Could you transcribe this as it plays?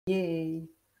Yay.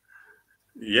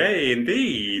 Yay,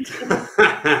 indeed.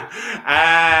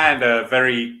 And a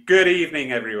very good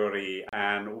evening, everybody,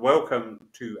 and welcome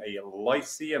to a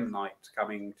Lyceum night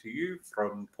coming to you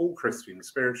from Paul Christian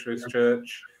Spiritualist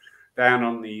Church down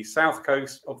on the south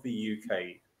coast of the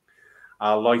UK.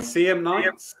 Our Lyceum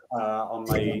nights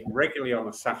regularly on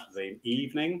a Saturday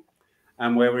evening,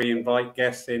 and where we invite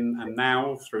guests in, and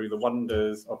now through the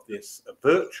wonders of this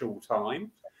virtual time,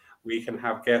 we can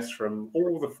have guests from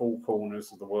all the four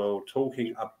corners of the world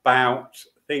talking about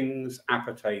things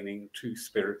appertaining to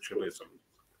spiritualism.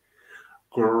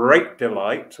 Great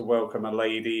delight to welcome a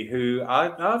lady who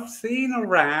I've seen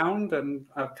around, and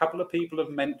a couple of people have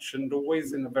mentioned,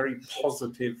 always in a very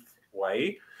positive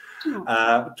way.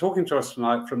 Talking to us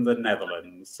tonight from the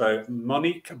Netherlands. So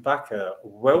Monic Bakker,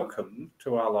 welcome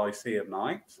to our Lyceum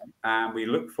night, and we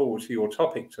look forward to your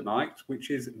topic tonight,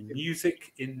 which is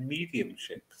music in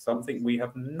mediumship, something we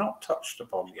have not touched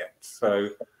upon yet. So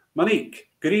Monic,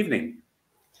 good evening.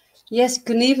 Yes,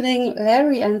 good evening,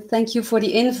 Larry, and thank you for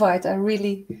the invite. I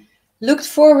really looked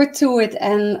forward to it,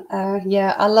 and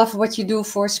yeah, I love what you do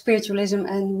for spiritualism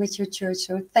and with your church,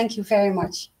 so thank you very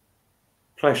much.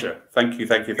 Pleasure. Thank you,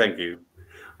 thank you, thank you.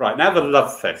 Right, now the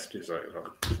love fest is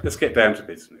over. Let's get down to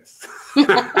business. Bring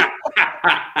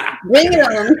it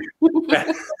on.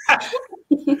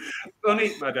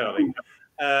 Monique, my darling,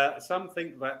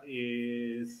 something that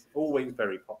is always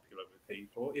very popular with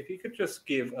people. If you could just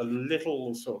give a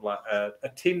little sort of like a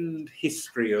tinned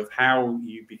history of how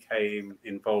you became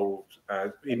involved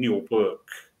in your work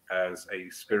as a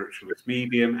spiritualist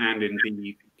medium and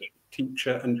indeed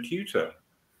teacher and tutor.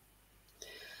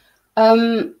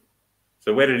 So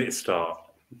where did it start?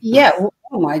 Yeah,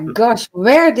 oh my gosh,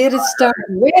 where did it start?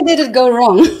 Where did it go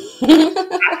wrong?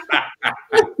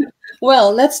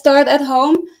 Well, let's start at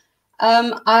home.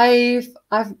 I've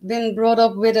been brought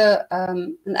up with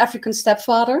an African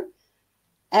stepfather,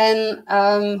 and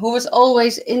who was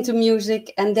always into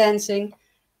music and dancing.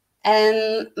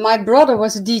 And my brother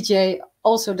was a DJ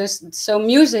also, so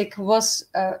music was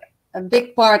a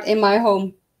big part in my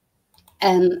home.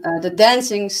 And the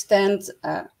dancing stand,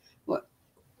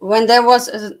 when there was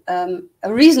a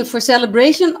reason for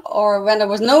celebration, or when there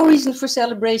was no reason for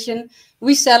celebration,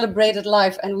 we celebrated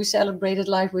life, and we celebrated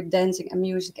life with dancing and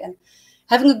music and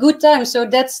having a good time. So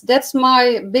that's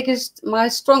my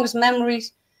strongest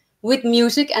memories with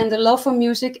music, and the love for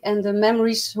music, and the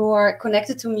memories who are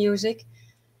connected to music.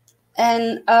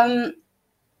 And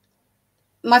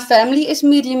my family is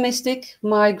mediumistic.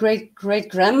 My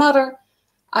great-grandmother,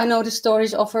 I know the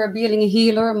stories of her being a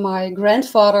healer. My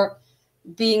grandfather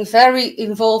being very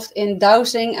involved in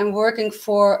dowsing and working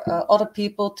for other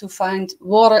people to find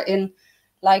water in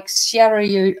like Sierra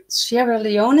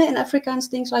Leone in Africa and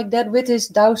things like that, with his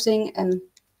dowsing, and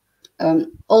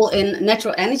all in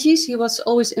natural energies he was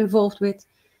always involved with.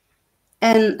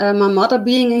 And my mother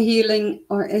being a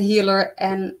healer,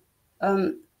 and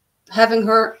having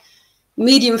her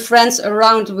medium friends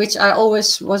around, which I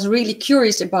always was really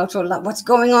curious about. So like, what's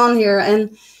going on here?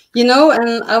 And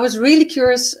and I was really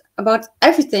curious about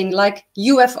everything, like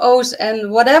UFOs and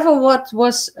what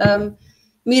was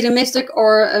mediumistic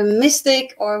or a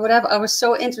mystic or whatever. I was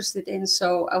so interested in,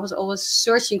 so I was always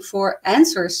searching for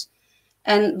answers.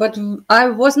 But I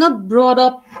was not brought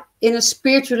up in a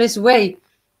spiritualist way,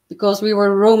 because we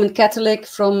were Roman Catholic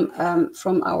from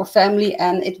our family,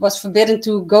 and it was forbidden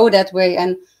to go that way.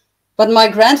 But my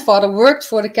grandfather worked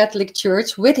for the Catholic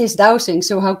Church with his dowsing.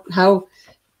 So how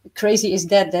crazy is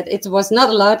that it was not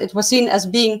allowed? It was seen as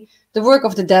being the work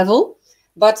of the devil.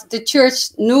 But the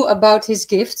church knew about his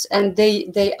gifts, and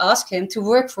they asked him to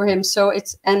work for him. So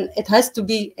it had to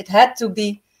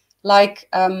be like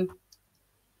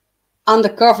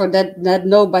undercover, that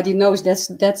nobody knows. That's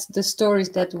the stories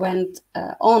that went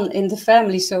on in the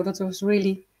family. So that was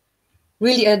really,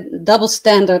 really a double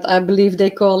standard, I believe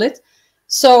they call it.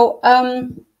 So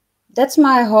that's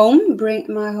my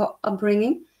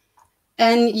upbringing.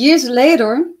 And years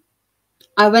later,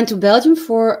 I went to Belgium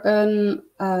for a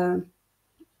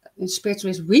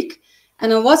spiritualist week.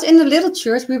 And I was in a little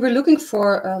church. We were looking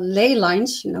for ley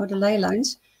lines, the ley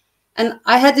lines. And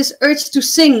I had this urge to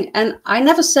sing. And I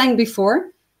never sang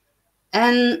before.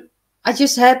 And I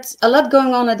just had a lot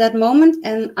going on at that moment.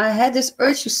 And I had this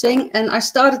urge to sing. And I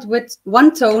started with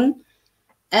one tone.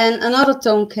 And another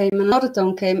tone came,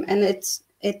 and it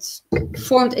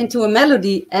formed into a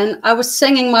melody. And I was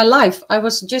singing my life. I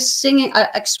was just singing.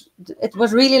 It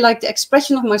was really like the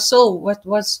expression of my soul, what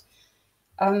was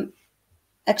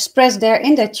expressed there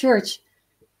in that church.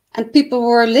 And people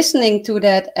were listening to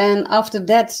that. And after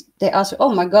that, they asked,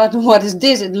 "Oh my God, what is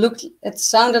this?" It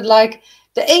sounded like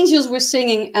the angels were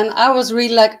singing, and I was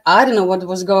really like, I don't know what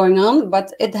was going on,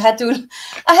 but it had to,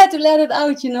 I had to let it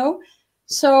out, you know.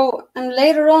 So, and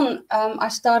later on, I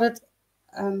started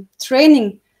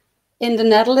training in the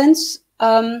Netherlands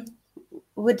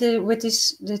with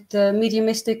the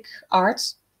mediumistic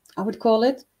arts, I would call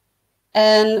it.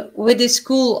 And with this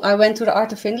school, I went to the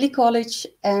Art of Findlay College,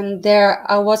 and there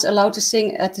I was allowed to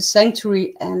sing at the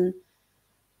sanctuary. And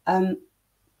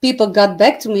people got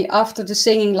back to me after the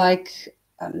singing, like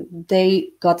they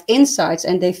got insights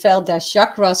and they felt their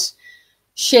chakras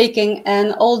shaking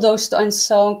and all those, and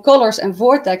saw colors and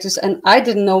vortexes. And I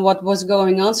didn't know what was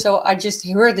going on, so I just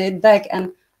heard it back,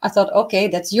 and I thought, okay,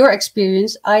 that's your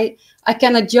experience. I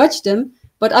cannot judge them,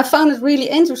 but I found it really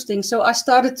interesting. So I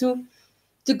started to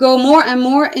go more and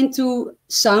more into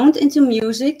sound, into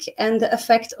music, and the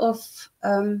effect of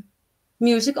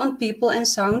music on people and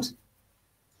sound.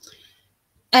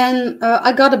 And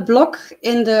I got a block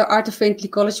in the Art of Findlay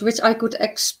College, which I could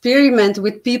experiment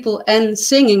with people and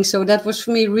singing. So that was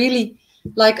for me really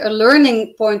like a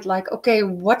learning point, like, okay,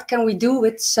 what can we do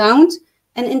with sound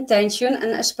and intention,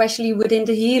 and especially within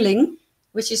the healing,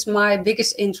 which is my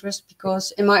biggest interest,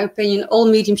 because in my opinion, all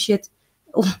mediumship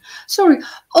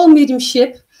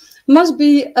must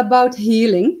be about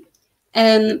healing.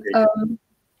 And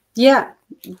yeah,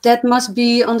 that must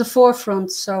be on the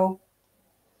forefront. So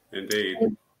indeed,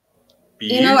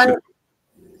 you know, and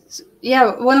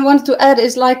yeah, what I wanted to add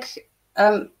is like,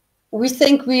 we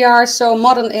think we are so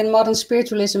modern in modern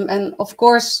spiritualism, and of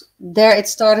course there it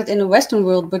started in the Western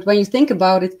world, but when you think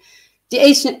about it, the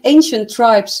ancient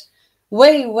tribes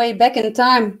way back in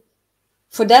time,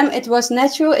 for them it was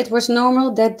natural, it was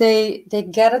normal that they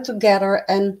gathered together,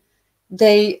 and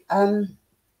they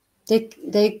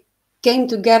came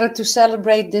together to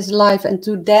celebrate this life and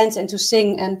to dance and to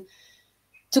sing and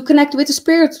to connect with the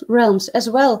spirit realms as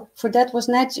well. For them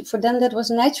that was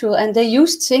natural, and they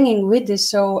used singing with this,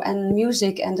 so, and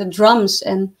music and the drums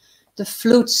and the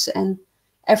flutes and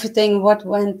everything what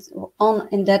went on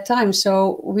in that time.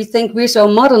 So we think we're so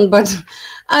modern, but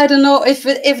I don't know if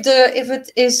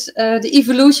it is the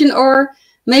evolution, or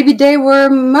maybe they were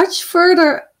much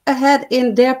further ahead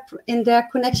in their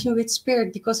connection with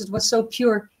spirit, because it was so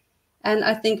pure. And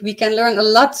I think we can learn a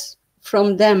lot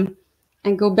from them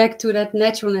and go back to that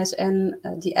naturalness and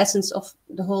the essence of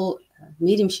the whole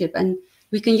mediumship. And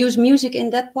we can use music in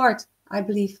that part, I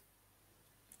believe.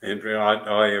 Andrea,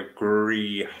 I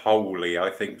agree wholly.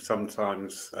 I think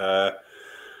sometimes the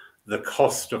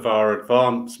cost of our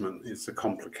advancement is the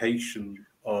complication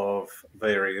of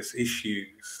various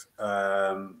issues.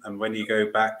 And when you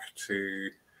go back to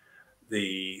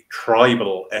the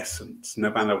tribal essence,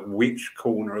 no matter which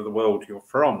corner of the world you're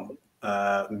from,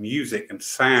 music and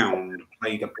sound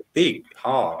played a big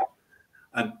part.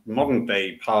 And modern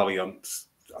day parlance,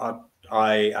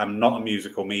 I am not a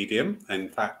musical medium. In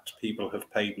fact, people have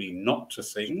paid me not to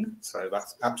sing, so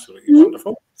that's absolutely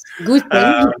wonderful. Good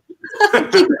thing.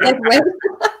 Keep it that way.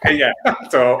 Yeah,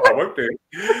 so I won't do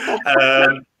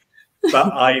it.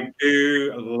 But I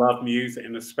do love music,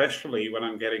 and especially when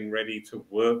I'm getting ready to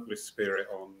work with spirit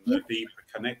on a deeper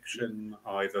connection,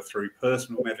 either through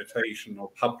personal meditation or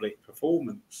public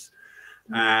performance.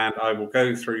 And I will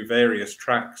go through various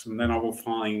tracks, and then I will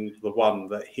find the one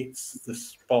that hits the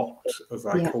spot, as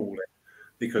I call it,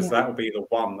 because that will be the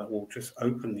one that will just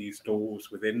open these doors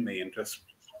within me, and just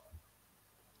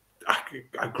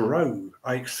I grow,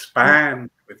 I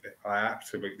expand with it. I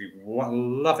absolutely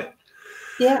love it.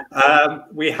 Yeah.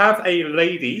 We have a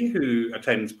lady who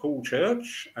attends Paul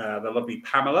Church, the lovely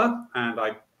Pamela, and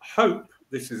I hope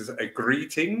this is a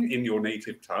greeting in your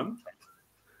native tongue.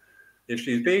 If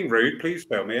she's being rude, please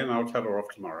tell me, and I'll tell her off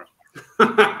tomorrow.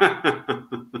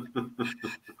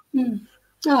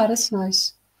 Oh, that's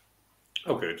nice.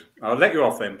 Oh, good. I'll let you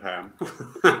off then, Pam.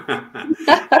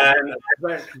 And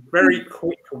a very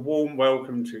quick, warm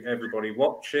welcome to everybody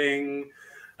watching.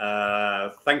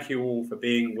 Thank you all for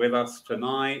being with us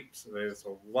tonight. There's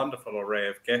a wonderful array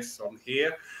of guests on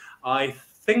here. I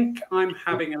think I'm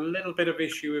having a little bit of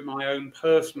issue with my own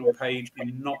personal page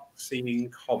in not seeing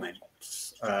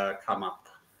comments come up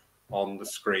on the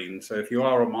screen. So if you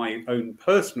are on my own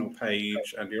personal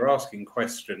page and you're asking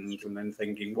questions and then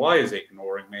thinking, why is it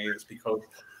ignoring me? It's because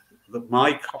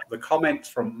the comments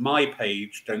from my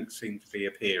page don't seem to be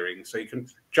appearing. So you can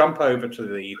jump over to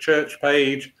the church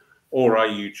page or our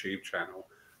YouTube channel.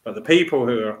 But the people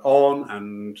who are on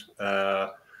and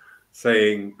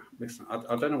saying, listen,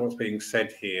 I don't know what's being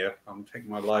said here. I'm taking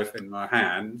my life in my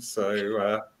hands.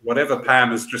 So whatever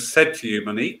Pam has just said to you,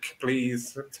 Monic,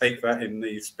 please take that in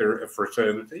the spirit of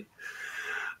fraternity.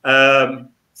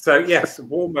 So yes, a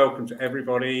warm welcome to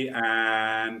everybody,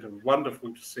 and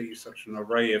wonderful to see such an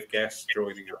array of guests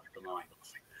joining us tonight.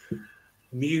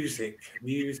 Music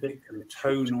and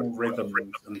tonal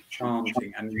rhythms and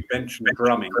chanting, and you mentioned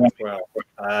drumming as well.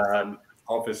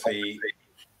 Obviously,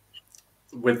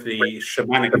 with the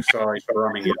shamanic side,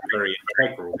 drumming is a very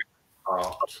integral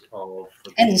part of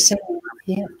and the singing,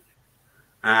 yeah,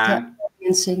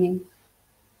 and singing.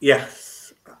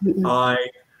 Yes,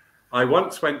 I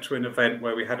once went to an event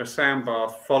where we had a sound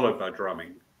bath followed by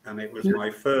drumming, and it was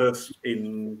my first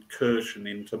incursion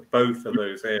into both of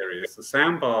those areas. The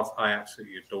sound bath I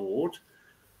absolutely adored.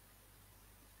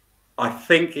 I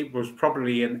think it was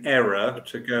probably an error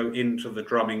to go into the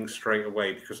drumming straight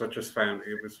away, because I just found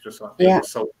it was just like being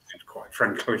assaulted, quite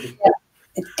frankly. Yeah.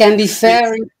 It can be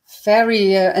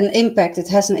very an impact. It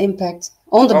has an impact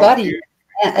on the body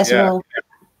as well.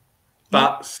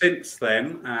 But since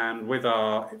then, and with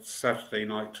our Saturday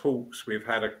night talks, we've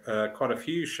had quite a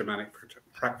few shamanic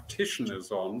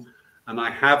practitioners on, and I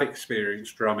have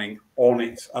experienced drumming on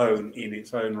its own, in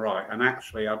its own right. And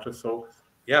actually, I just thought,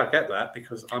 yeah, I get that,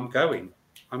 because I'm going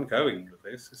with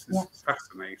this. This is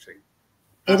fascinating.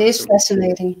 It is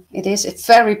fascinating. It is. It's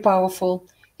very powerful.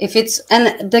 If it's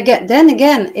then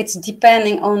again, it's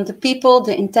depending on the people,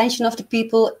 the intention of the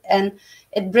people, and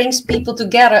it brings people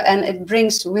together, and it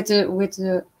brings with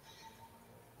the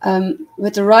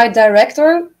right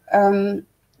director, the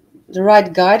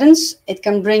right guidance, it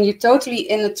can bring you totally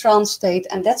in a trance state,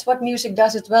 and that's what music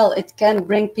does as well. It can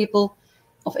bring people,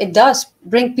 it does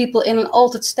bring people in an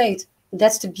altered state.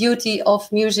 That's the beauty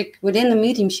of music within the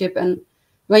mediumship. And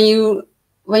when you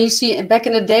see back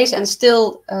in the days, and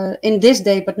still in this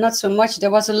day, but not so much, there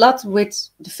was a lot with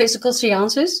the physical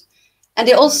seances. And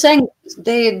they all sang,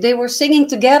 they were singing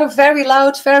together very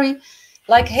loud, very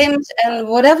like hymns, and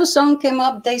whatever song came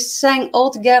up, they sang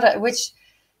all together, which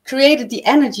created the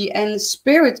energy. And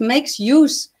spirit makes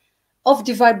use of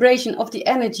the vibration of the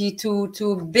energy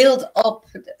to build up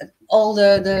all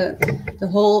the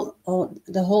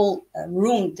whole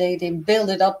room. They build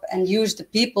it up and use the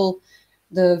people,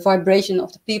 the vibration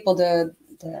of the people, the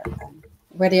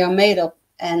where they are made of.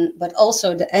 But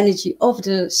also the energy of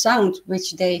the sound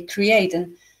which they create,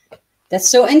 and that's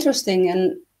so interesting.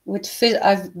 And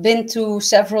I've been to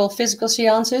several physical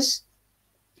seances,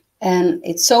 and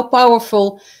it's so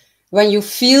powerful when you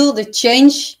feel the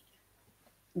change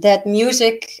that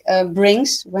music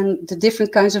brings. When the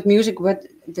different kinds of music,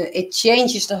 it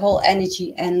changes the whole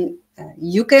energy, and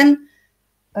you can.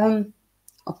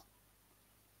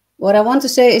 What I want to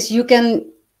say is you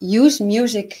can use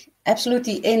music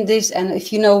absolutely in this, and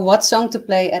if you know what song to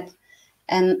play at,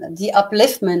 and the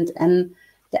upliftment and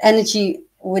the energy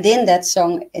within that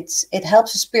song, it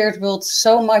helps the spirit world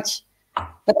so much.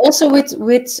 But also with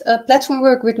platform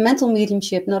work, with mental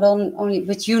mediumship, not only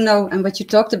with and what you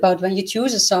talked about when you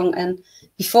choose a song, and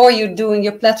before you're doing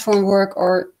your platform work,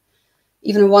 or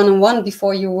even one-on-one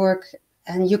before you work,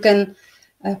 and you can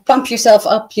pump yourself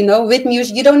up, with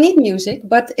music. You don't need music,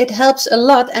 but it helps a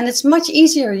lot, and it's much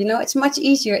easier. It's much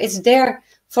easier. It's there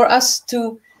for us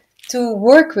to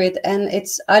work with, and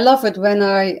I love it when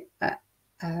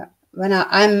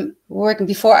I'm working.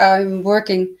 Before I'm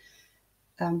working,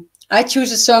 I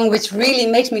choose a song which really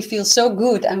makes me feel so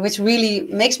good, and which really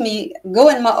makes me go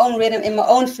in my own rhythm, in my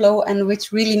own flow, and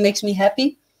which really makes me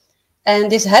happy. And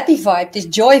this happy vibe, this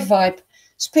joy vibe,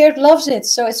 Spirit loves it.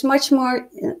 So it's much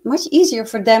easier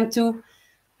for them to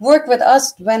work with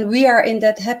us when we are in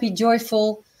that happy,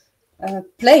 joyful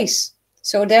place.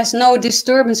 So there's no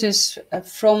disturbances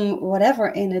from whatever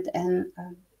in it. And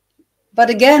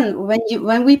but again,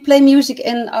 when we play music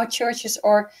in our churches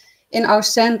or in our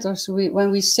centers, when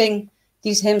we sing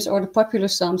these hymns or the popular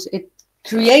psalms, it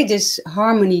creates this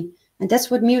harmony. And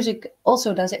that's what music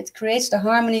also does. It creates the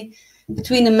harmony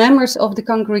between the members of the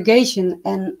congregation.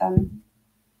 And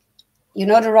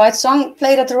the right song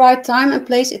played at the right time and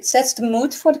place, it sets the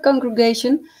mood for the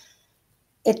congregation.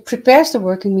 It prepares the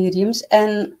working mediums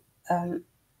and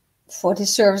for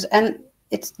this service. And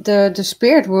it's the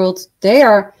spirit world, they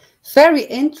are very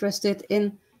interested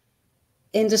in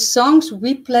the songs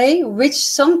we play, which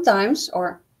sometimes,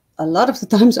 or a lot of the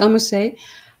times I must say,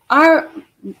 are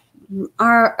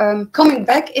coming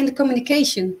back in the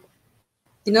communication.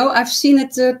 I've seen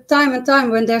it time and time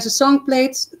when there's a song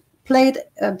played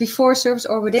before service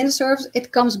or within the service,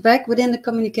 it comes back within the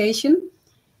communication.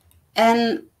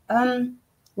 And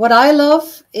what I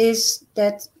love is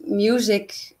that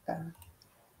music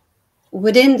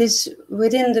within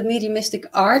the mediumistic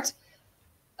art,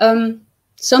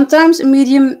 sometimes a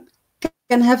medium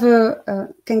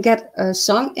can get a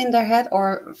song in their head,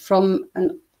 or from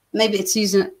maybe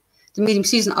the medium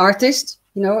sees an artist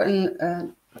you know,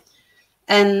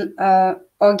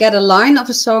 or get a line of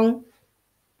a song,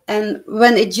 and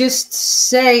when it just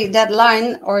say that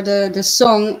line or the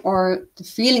song or the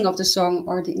feeling of the song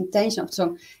or the intention of the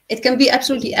song, it can be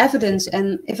absolutely evidence.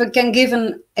 And if I can give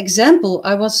an example,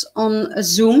 I was on a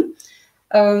Zoom.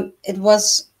 It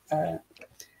was a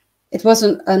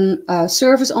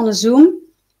service on a Zoom,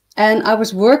 and I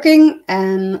was working,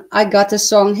 and I got the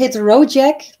song "Hit the Road,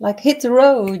 Jack," like "Hit the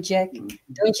road, Jack,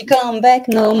 don't you come back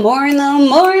no more, no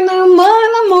more, no more,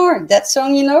 no more." That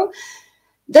song, you know.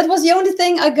 That was the only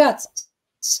thing I got.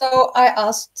 So I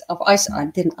asked, I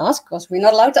didn't ask because we're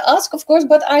not allowed to ask, of course,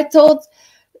 but I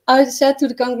said to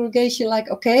the congregation, like,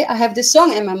 okay, I have this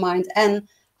song in my mind, and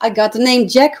I got the name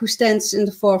Jack who stands in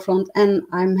the forefront, and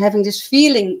I'm having this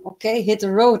feeling, okay, hit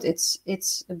the road. It's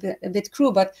a bit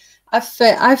cruel, but I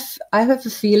have a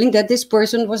feeling that this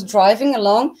person was driving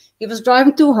along. He was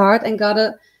driving too hard and got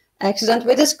an accident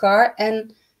with his car,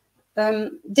 and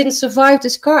didn't survive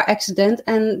this car accident,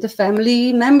 and the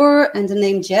family member and the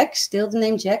name Jack, still the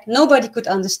name Jack, nobody could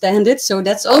understand it. So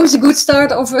that's always a good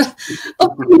start of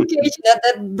communication.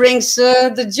 That brings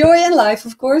the joy in life,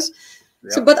 of course. Yeah.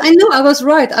 So, but I know I was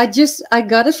right. I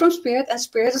got it from Spirit, and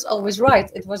Spirit is always right.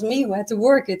 It was me who had to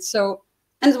work it. So,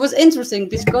 and it was interesting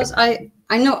because I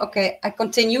know, okay, I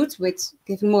continued with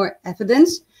giving more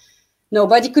evidence.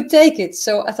 Nobody could take it.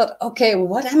 So I thought, okay,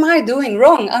 what am I doing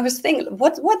wrong? I was thinking,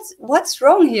 what's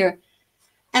wrong here?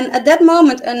 And at that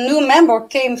moment, a new member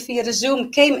came via the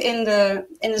Zoom, came in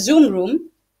the Zoom room.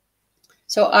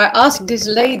 So I asked this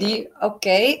lady,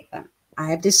 okay, I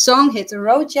have this song, Hit the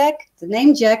Road, Jack, the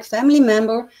name Jack, family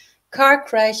member, car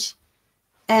crash.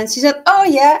 And she said, oh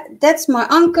yeah, that's my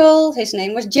uncle. His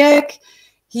name was Jack.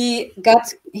 He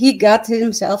got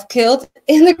himself killed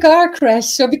in a car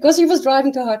crash. So because he was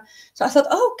driving too hard. So I thought,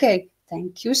 oh, okay,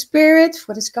 thank you, Spirit,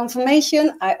 for this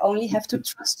confirmation. I only have to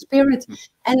trust Spirit.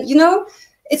 And you know,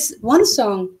 it's one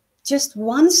song, just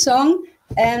one song,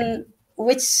 and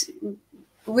which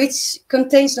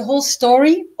contains the whole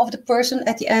story of the person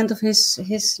at the end of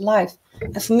his life.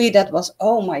 And for me, that was,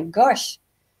 oh my gosh.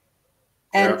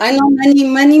 And yeah. I know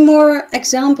many more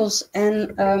examples,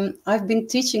 and I've been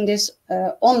teaching this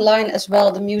online as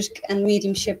well, the music and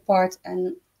mediumship part,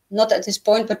 and not at this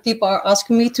point, but people are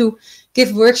asking me to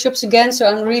give workshops again, so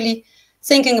I'm really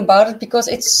thinking about it, because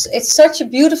it's such a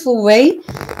beautiful way,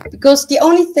 because the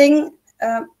only thing,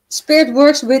 Spirit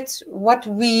works with what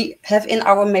we have in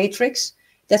our matrix.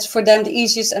 That's for them the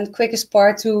easiest and quickest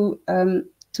part to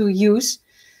use.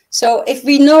 So if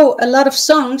we know a lot of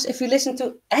songs, if we listen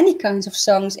to any kinds of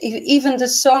songs, even the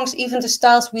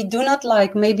styles we do not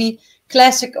like, maybe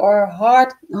classic or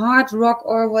hard rock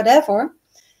or whatever,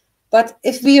 but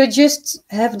if we just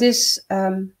have this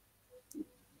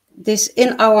this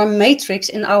in our matrix,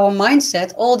 in our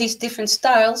mindset, all these different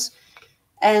styles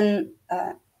and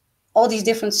all these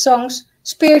different songs,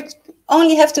 Spirit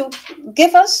only have to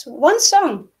give us one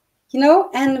song, you know,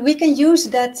 and we can use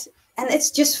that. And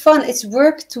it's just fun. It's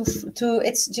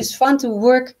it's just fun to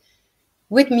work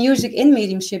with music in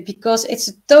mediumship, because it's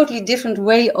a totally different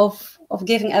way of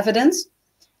giving evidence.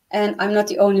 And I'm not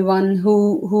the only one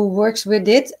who works with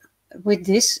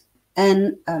this.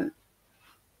 And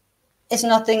it's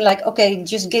nothing like, okay,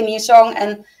 just give me a song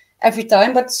and every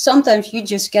time, but sometimes you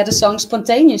just get a song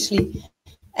spontaneously,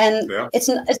 and yeah.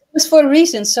 It's for a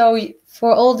reason. So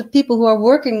for all the people who are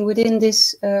working within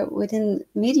this within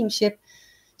mediumship,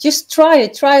 just try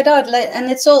it out,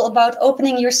 and it's all about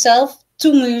opening yourself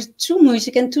to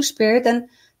music and to Spirit, and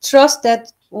trust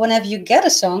that whenever you get a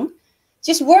song,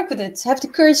 just work with it. Have the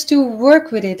courage to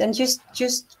work with it, and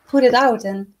just put it out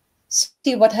and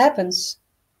see what happens.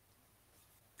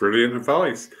 Brilliant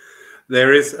advice.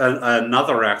 There is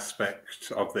another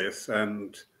aspect of this,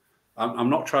 and I'm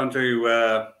not trying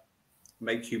to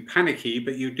make you panicky,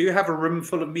 but you do have a room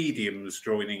full of mediums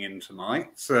joining in tonight,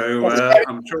 so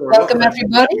I'm sure welcome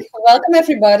everybody. Welcome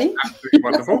everybody. Absolutely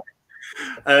wonderful.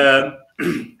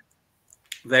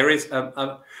 There is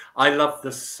I love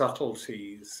the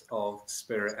subtleties of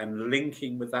Spirit and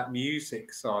linking with that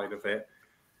music side of it.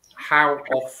 How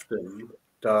often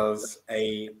does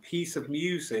a piece of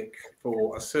music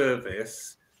for a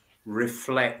service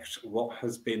reflect what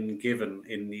has been given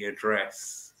in the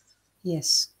address?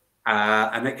 Yes.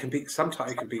 And it can be,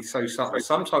 sometimes it can be so subtle,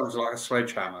 sometimes like a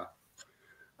sledgehammer,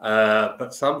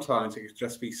 but sometimes it can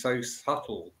just be so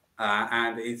subtle.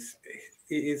 And it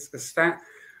is a stat.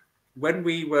 When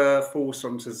we were forced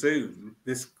onto Zoom,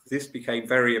 this became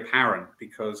very apparent,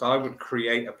 because I would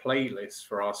create a playlist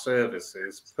for our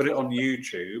services, put it on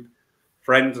YouTube.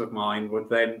 Friends of mine would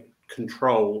then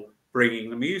control bringing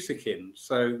the music in.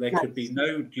 So there could be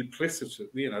no duplicity.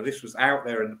 You know, this was out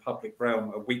there in the public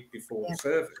realm a week before the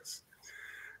service.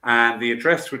 And the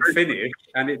address would finish,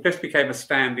 and it just became a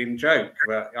standing joke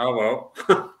that, oh, well,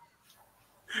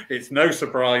 it's no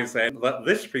surprise then that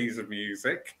this piece of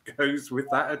music goes with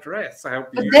that address. How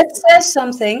but that says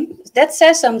something. That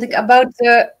says something about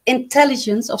the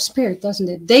intelligence of spirit, doesn't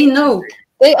it? They know.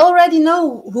 They already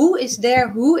know who is there,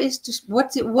 who is just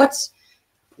what's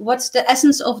the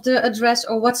essence of the address,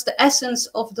 or what's the essence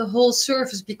of the whole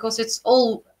service, because it's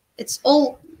all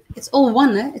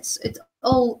one. Eh? It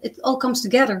all comes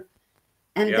together.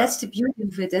 And that's the beauty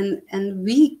of it. And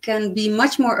we can be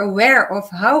much more aware of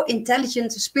how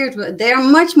intelligent the spirit. They are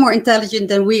much more intelligent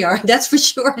than we are. That's for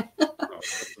sure.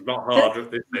 Not hard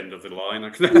at this end of the line.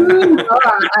 I can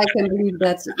believe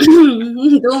that.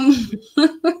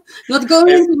 Not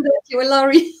going into that, you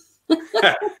Larry.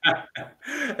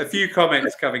 A few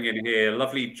comments coming in here.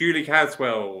 Lovely Julie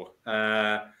Caswell.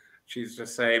 She's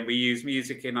just saying, we use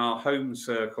music in our home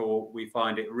circle. We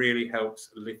find it really helps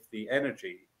lift the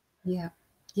energy. Yeah.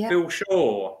 Phil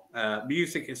Shaw,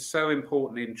 music is so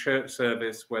important in church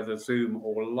service, whether Zoom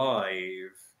or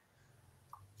live.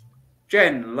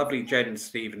 Jen, lovely Jen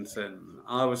Stevenson.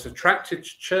 I was attracted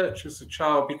to church as a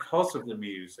child because of the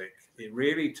music. It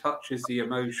really touches the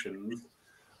emotions,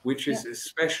 which is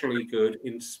especially good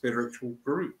in spiritual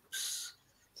groups.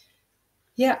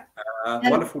 Yeah.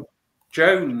 Wonderful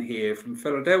Joan here from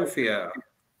Philadelphia.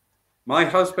 My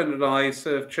husband and I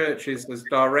serve churches as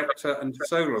director and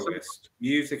soloist.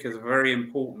 Music is a very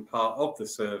important part of the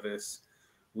service.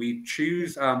 We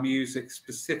choose our music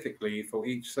specifically for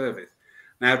each service.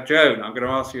 Now, Joan, I'm going to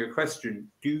ask you a question.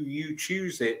 Do you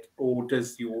choose it, or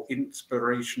does your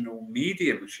inspirational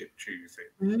mediumship choose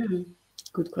it?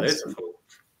 Good question.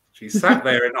 She sat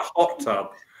there in a hot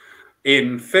tub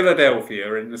in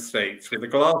Philadelphia in the States with a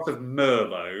glass of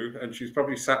Merlot, and she's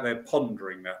probably sat there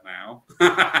pondering that now.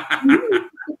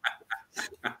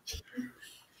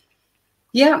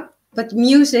 Yeah, but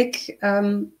music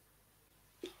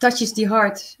touches the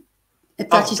heart. It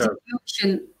touches the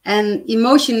emotion, and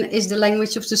emotion is the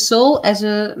language of the soul, as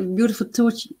a beautiful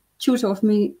tutor of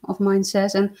mine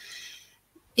says. And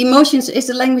emotions is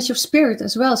the language of spirit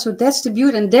as well. So that's the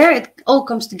beauty, and there it all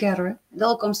comes together. It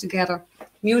all comes together.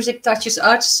 Music touches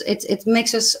us. It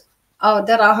makes us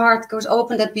that our heart goes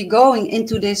open, that we're going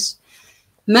into this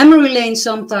memory lane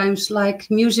sometimes. Like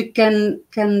music can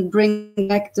bring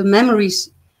back the memories.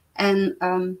 And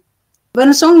when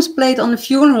a song is played on a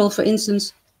funeral, for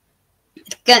instance,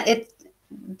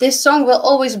 this song will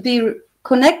always be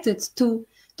connected to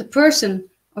the person,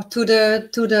 or to the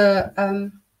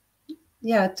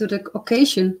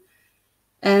occasion,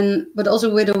 but also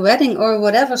with a wedding or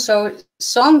whatever. So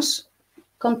songs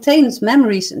contains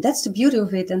memories, and that's the beauty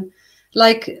of it. And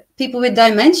like people with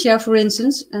dementia, for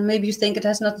instance, and maybe you think it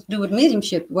has nothing to do with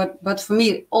mediumship, but for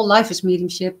me, all life is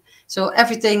mediumship. So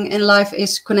everything in life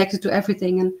is connected to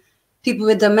everything. And people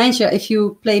with dementia, if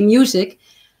you play music,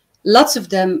 lots of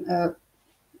them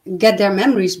get their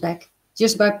memories back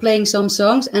just by playing some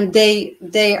songs. And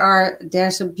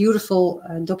there's a beautiful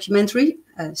documentary,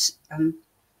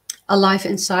 Alive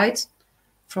Inside,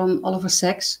 from Oliver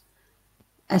Sacks,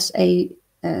 SACKS,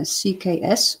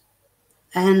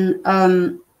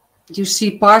 and you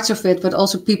see parts of it, but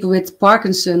also people with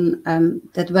Parkinson,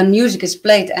 that when music is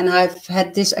played, and I've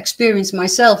had this experience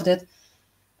myself, that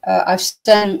I've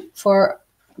sang for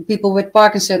people with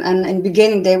Parkinson, and in the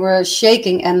beginning they were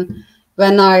shaking, and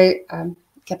when I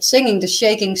kept singing, the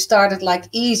shaking started like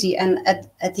easy, and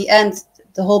at the end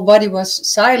the whole body was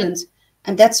silent.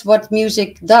 And that's what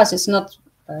music does. It's not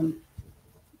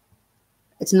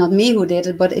me who did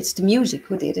it, but it's the music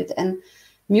who did it. And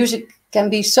music can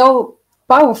be so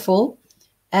powerful,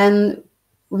 and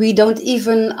we don't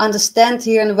even understand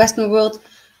here in the Western world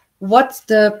what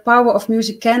the power of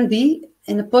music can be,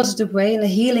 in a positive way, in a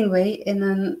healing way, in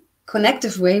a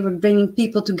connective way. We're bringing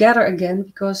people together again,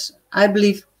 because I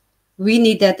believe we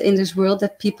need that in this world,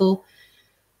 that people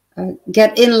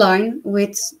get in line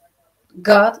with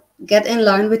God, get in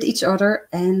line with each other,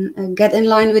 and get in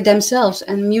line with themselves.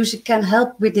 And music can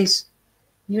help with this.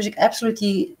 Music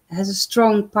absolutely has a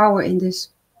strong power in this.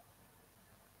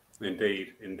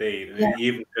 Indeed. Yeah.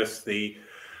 Even just the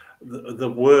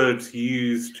words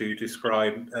used to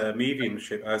describe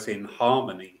mediumship, as in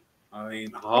harmony. I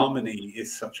mean, harmony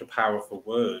is such a powerful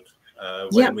word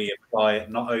when we apply it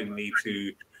not only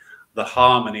to the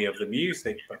harmony of the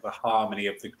music, but the harmony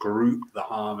of the group, the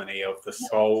harmony of the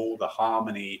soul, the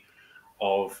harmony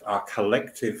of our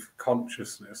collective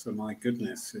consciousness. And my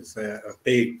goodness, is there a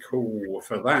big call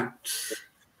for that?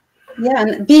 Yeah,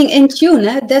 and being in tune,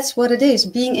 that's what it is.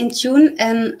 Being in tune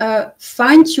and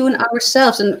fine tune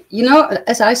ourselves. And, you know,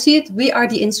 as I see it, we are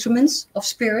the instruments of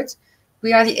spirit.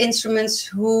 We are the instruments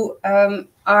who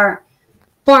are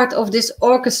part of this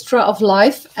orchestra of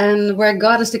life, and where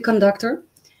God is the conductor.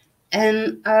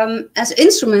 And as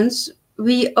instruments,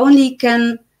 we only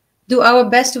can do our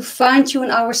best to fine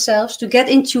tune ourselves, to get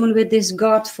in tune with this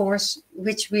God force,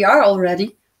 which we are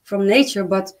already from nature,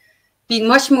 but being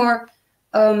much more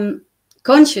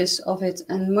conscious of it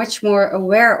and much more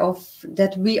aware of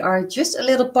that we are just a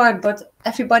little part, but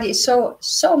everybody is so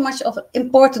much of an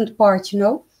important part, you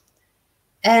know.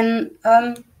 And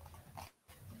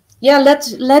yeah,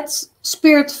 let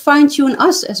spirit fine tune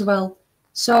us as well.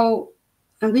 So,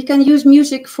 and we can use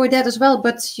music for that as well.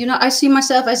 But you know, I see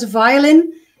myself as a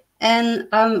violin, and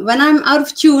when I'm out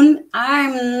of tune,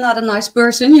 I'm not a nice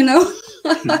person, you know.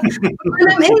 When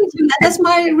I'm in tune, that's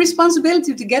my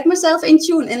responsibility to get myself in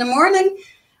tune. In the morning,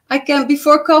 I can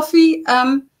before coffee.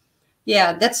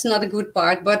 Yeah, that's not a good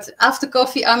part. But after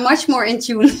coffee, I'm much more in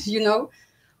tune, you know.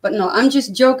 But no, I'm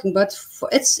just joking. But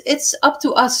it's up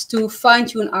to us to fine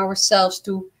tune ourselves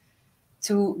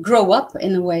to grow up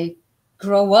in a way,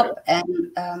 grow up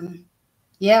and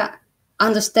yeah,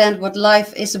 understand what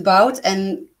life is about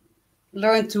and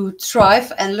learn to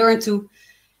thrive and learn to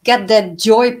get that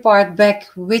joy part back,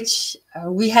 which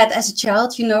we had as a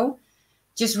child. You know,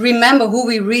 just remember who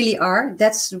we really are.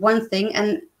 That's one thing.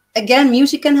 And again,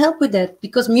 music can help with that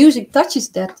because music touches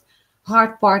that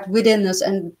heart part within us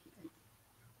and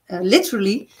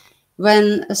literally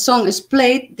when a song is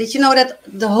played, did you know that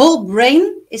the whole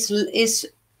brain is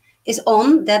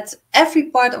on, that every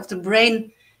part of the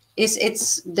brain is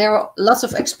it's there are lots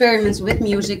of experiments with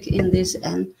music in this,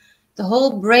 and the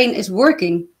whole brain is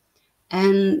working,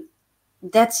 and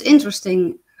that's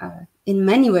interesting in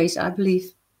many ways, I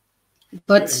believe.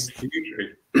 But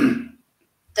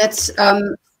that's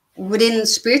within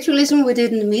spiritualism,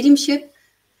 within the mediumship,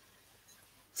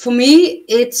 for me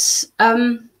it's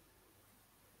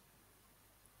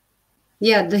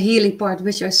yeah, the healing part,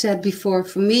 which I said before.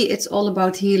 For me, it's all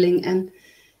about healing. And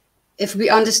if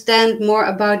we understand more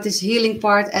about this healing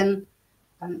part and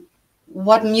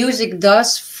what music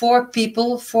does for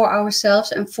people, for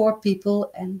ourselves, and for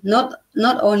people, and not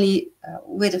only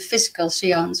with a physical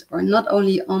seance or not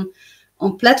only on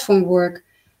platform work,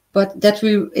 but that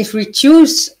we, if we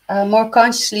choose more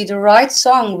consciously the right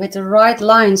song with the right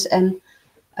lines and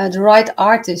the right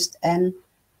artist, and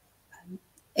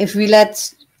if we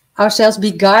let ourselves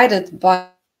be guided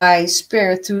by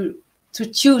spirit to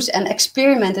choose and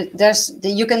experiment it,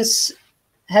 you can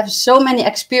have so many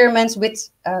experiments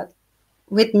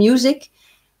with music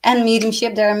and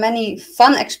mediumship. There are many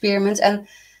fun experiments, and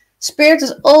spirit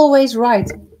is always right.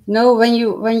 You know, when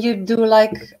you do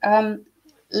like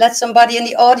let somebody in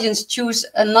the audience choose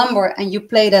a number and you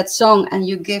play that song and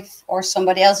you give, or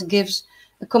somebody else gives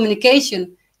a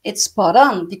communication, it's spot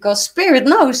on because spirit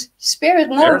knows. Spirit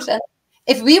knows. And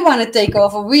if we want to take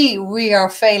over, we are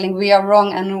failing, we are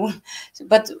wrong. And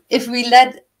but if we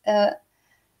let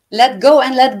go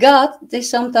and let God, they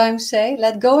sometimes say,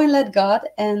 let go and let God,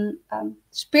 and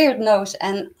spirit knows.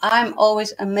 And I'm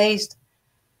always amazed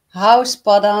how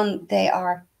spot on they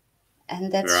are, and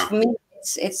that's for me.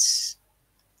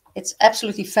 It's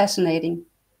absolutely fascinating.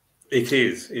 It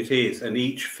is, and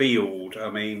each field, I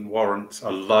mean, warrants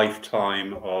a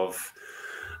lifetime of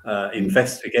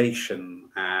investigation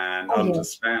and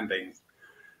understanding.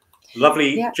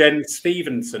 Lovely Jen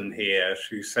Stevenson here,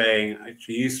 who's saying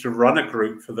she used to run a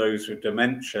group for those with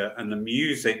dementia, and the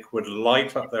music would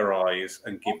light up their eyes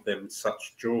and give them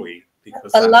such joy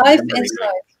because alive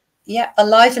inside. Yeah,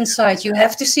 alive inside. You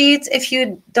have to see it if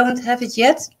you don't have it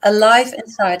yet. Alive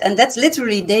inside, and that's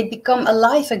literally they become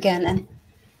alive again. And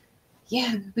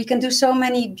yeah, we can do so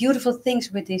many beautiful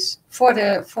things with this for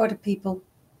the people.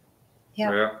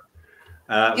 Yeah.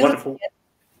 Wonderful.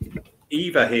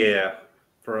 Eva here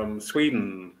from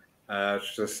Sweden,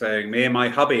 just saying, me and my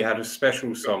hubby had a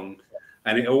special song,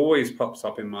 and it always pops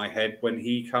up in my head when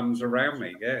he comes around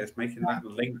me. Yeah, it's making that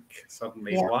link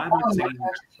suddenly. Yeah. Why am I singing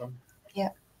that song? Yeah.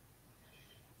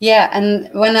 Yeah,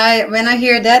 and when I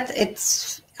hear that,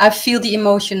 I feel the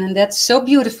emotion, and that's so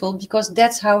beautiful because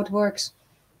that's how it works,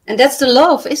 and that's the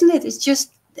love, isn't it?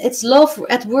 It's love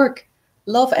at work,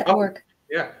 love at work.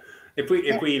 Yeah, if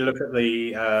we look at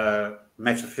the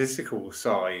metaphysical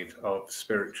side of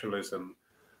spiritualism,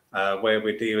 where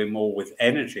we're dealing more with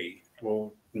energy,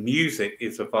 well, music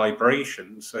is a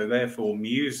vibration, so therefore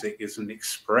music is an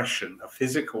expression, a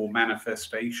physical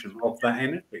manifestation of that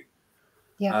energy.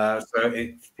 Yeah. So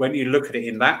when you look at it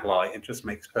in that light, it just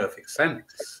makes perfect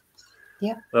sense.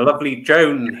 Yeah. The lovely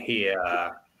Joan here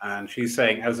And she's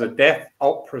saying, as a deaf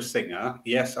opera singer,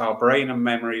 yes, our brain and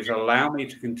memories allow me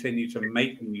to continue to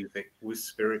make music with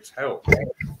spirit's help.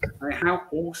 I mean, how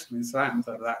awesome is that?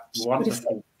 That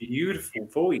wonderful, beautiful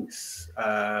voice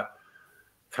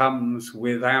comes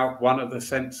without one of the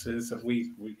senses that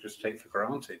we just take for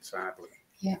granted, sadly.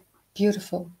 Yeah,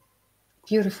 beautiful,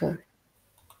 beautiful.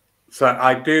 So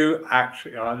I do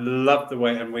actually, I love the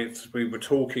way, and we were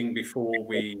talking before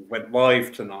we went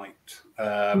live tonight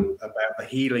about the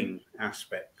healing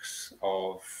aspects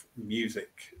of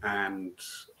music and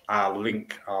our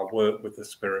link, our work with the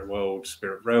spirit world,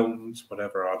 spirit realms,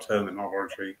 whatever our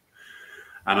terminology.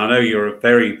 And I know you're a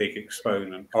very big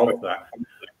exponent of that.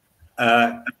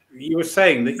 You were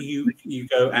saying that you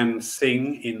go and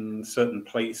sing in certain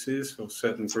places for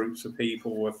certain groups of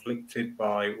people afflicted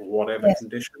by whatever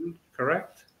condition,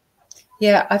 correct?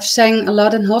 Yeah, I've sang a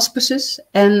lot in hospices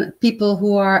and people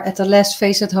who are at the last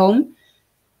phase at home,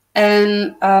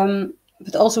 and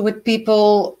but also with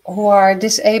people who are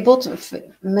disabled,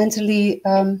 mentally.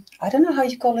 I don't know how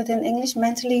you call it in English.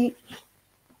 Mentally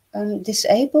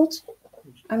disabled.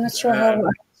 I'm not sure how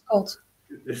it's called.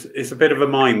 It's a bit of a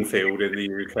minefield in the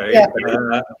UK.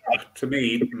 Yeah. To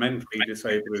me, mentally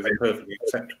disabled is a perfectly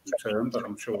acceptable term, but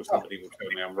I'm sure somebody will tell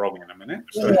me I'm wrong in a minute.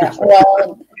 So. Yeah,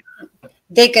 well,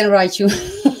 they can write you.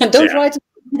 Don't write.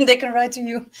 They can write to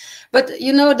you. But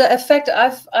you know the effect.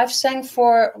 I've sang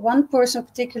for one person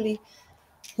particularly,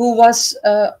 who was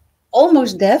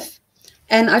almost deaf,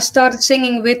 and I started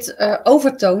singing with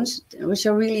overtones, which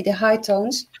are really the high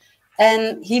tones.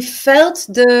 And he felt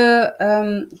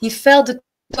the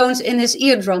tones in his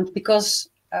eardrums, because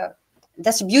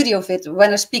that's the beauty of it.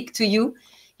 When I speak to you,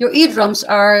 your eardrums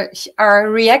are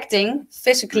reacting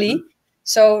physically.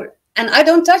 So, and I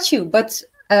don't touch you, but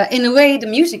in a way, the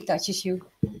music touches you.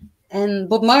 And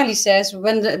Bob Marley says,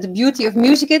 when the beauty of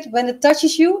music is, when it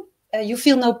touches you, you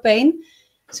feel no pain.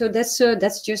 So that's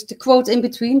just the quote in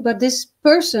between. But this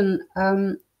person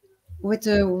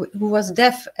who was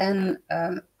deaf, and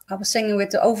I was singing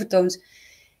with the overtones,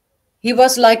 he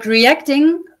was like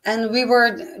reacting, and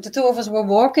the two of us were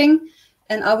walking,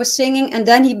 and I was singing, and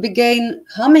then he began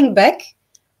humming back,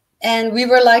 and we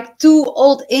were like two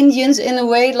old Indians in a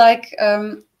way, like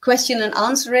question and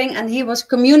answering, and he was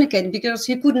communicating because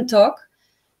he couldn't talk,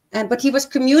 but he was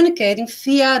communicating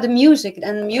via the music,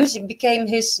 and music became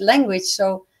his language.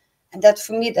 So, and that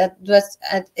for me,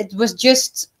 it was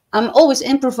just, I'm always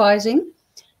improvising,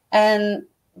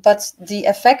 but the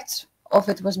effect of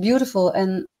it was beautiful.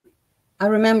 And I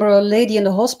remember a lady in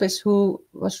the hospice who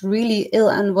was really ill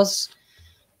and was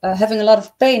having a lot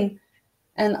of pain,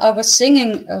 and I was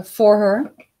singing for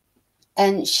her,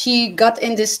 and she got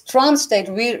in this trance state,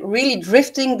 really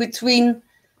drifting between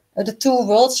the two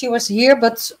worlds. She was here,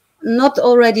 but not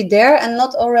already there, and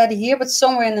not already here, but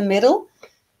somewhere in the middle.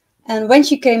 And when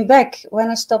she came back, when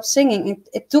I stopped singing,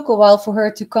 it took a while for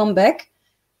her to come back.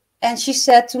 And she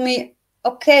said to me,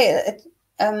 okay,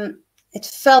 it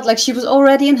felt like she was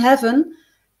already in heaven.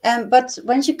 But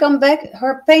when she come back,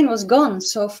 her pain was gone.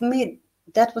 So for me,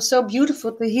 that was so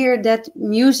beautiful to hear that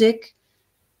music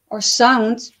or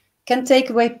sound can take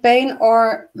away pain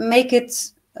or make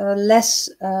it less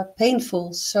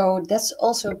painful. So that's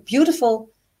also a beautiful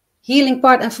healing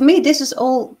part. And for me, this is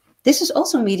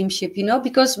also mediumship,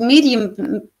 because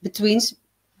medium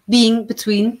being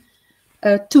between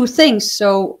two things.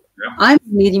 So I'm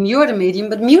a medium, you're the medium,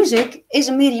 but music is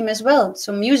a medium as well.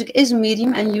 So music is a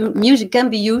medium, and music can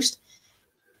be used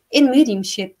in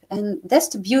mediumship, and that's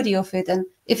the beauty of it. And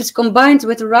if it's combined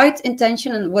with the right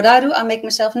intention, and what I do, I make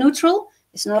myself neutral.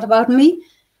 It's not about me.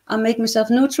 I make myself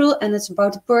neutral, and it's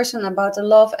about the person, about the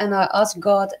love, and I ask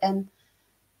God, and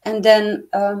then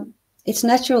it's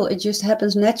natural. It just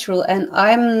happens natural, and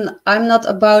I'm not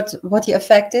about what the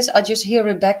effect is. I just hear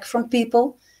it back from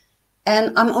people,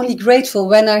 and I'm only grateful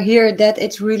when I hear that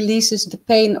it releases the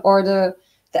pain or the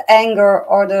anger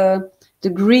or the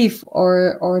grief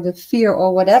or the fear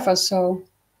or whatever. So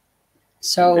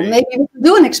maybe we can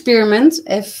do an experiment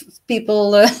if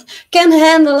people can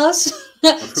handle us.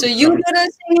 So you do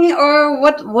the singing, or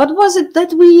what was it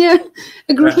that we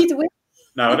agreed with?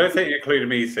 No, I don't think it included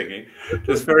me singing.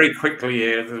 Just very quickly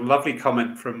here, there's a lovely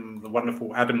comment from the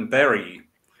wonderful Adam Berry.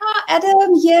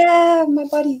 Adam, yeah, my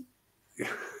buddy.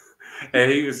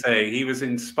 He was saying he was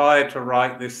inspired to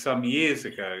write this some years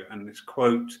ago, and this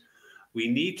quote, "We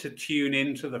need to tune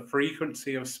into the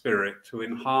frequency of spirit to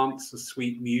enhance the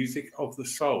sweet music of the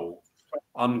soul,"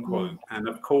 unquote. And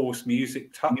of course,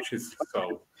 music touches the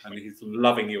soul, and he's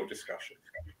loving your discussion.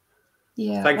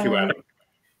 Yeah. Thank you, Adam.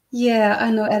 Yeah, I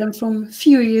know Adam from a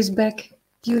few years back.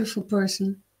 Beautiful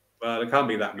person. Well, there can't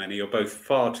be that many. You're both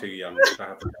far too young to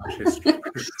have such history.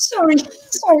 Sorry.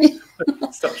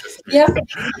 Such a story. Yeah,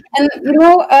 and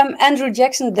Andrew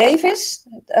Jackson Davis,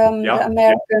 the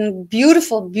American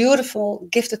beautiful,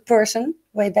 gifted person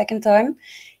way back in time.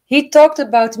 He talked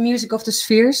about the music of the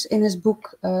spheres in his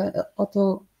book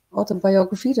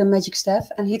autobiography, The Magic Staff,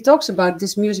 and he talks about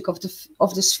this music of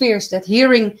the spheres. That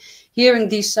hearing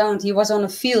these sounds, he was on a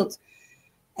field,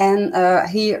 and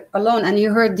he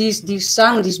heard these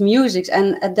sounds, these musics,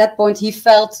 and at that point he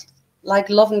felt like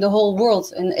loving the whole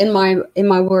world. In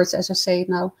my words, as I say it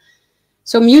now.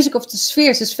 So music of the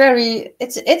spheres is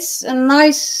it's a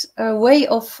nice way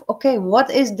of, okay, what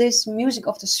is this music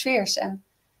of the spheres? And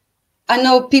I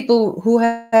know people who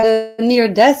had a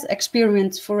near-death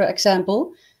experience, for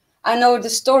example. I know the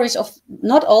stories of,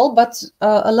 not all, but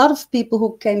a lot of people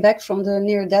who came back from the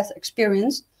near-death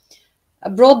experience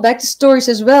brought back the stories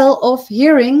as well of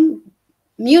hearing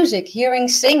music, hearing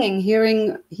singing,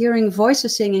 hearing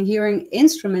voices singing, hearing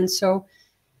instruments. So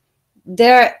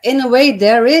there, in a way,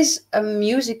 there is a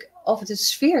music of the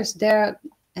spheres there,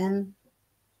 and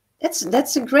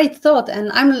that's a great thought.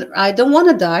 And I don't want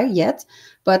to die yet,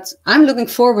 but I'm looking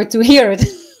forward to hear it.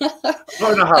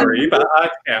 Not in a hurry, but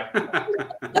yeah.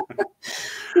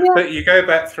 Yeah. But you go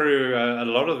back through a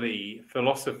lot of the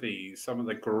philosophies, some of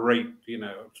the great,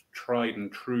 tried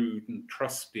and true and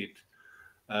trusted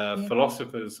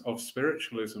philosophers of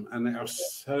spiritualism, and there are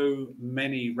so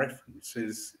many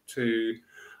references to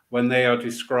when they are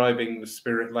describing the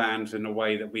spirit lands in a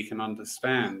way that we can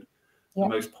understand. The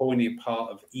most poignant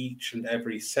part of each and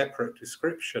every separate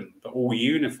description, but all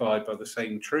unified by the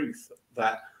same truth,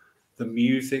 that the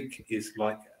music is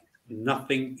like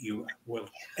nothing you will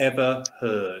ever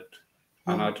heard.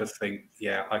 And I just think,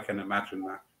 I can imagine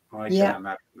that. I can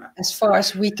imagine that. As far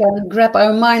as we can grab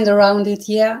our mind around it,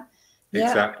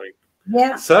 Exactly.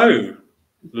 Yeah. So,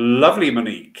 lovely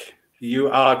Monique, you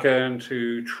are going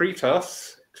to treat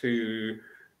us to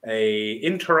a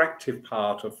interactive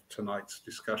part of tonight's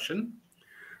discussion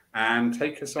and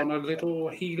take us on a little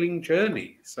healing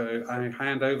journey. So I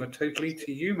hand over totally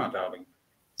to you, my darling.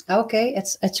 Okay,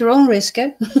 it's at your own risk,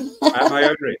 eh? At my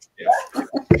own risk,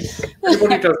 yes.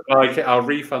 Everybody does like it, I'll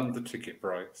refund the ticket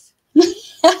price.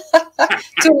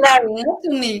 To Larry, not to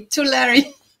me, to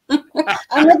Larry.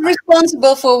 I'm not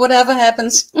responsible for whatever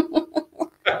happens.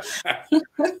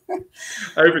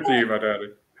 Over to you, my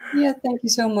darling. Yeah, thank you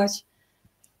so much.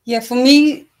 Yeah, for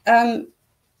me,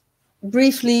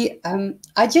 briefly,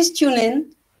 I just tune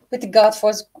in with the God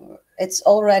voice. It's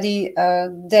already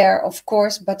there, of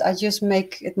course, but I just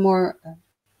make it more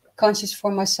conscious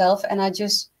for myself, and I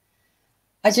just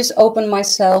open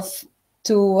myself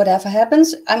to whatever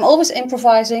happens. I'm always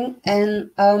improvising,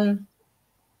 and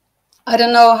I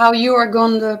don't know how you are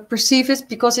going to perceive it,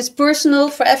 because it's personal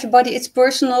for everybody. It's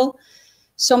personal.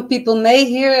 Some people may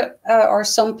hear or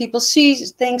some people see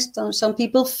things, some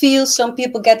people feel, some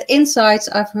people get insights.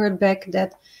 I've heard back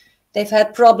that they've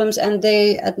had problems and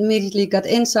they immediately got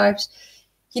insights.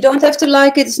 You don't have to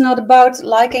like it. It's not about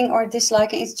liking or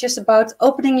disliking. It's just about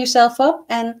opening yourself up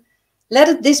and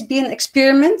let this be an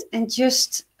experiment, and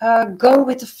just go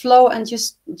with the flow, and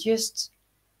just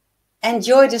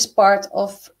enjoy this part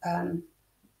of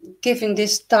giving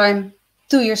this time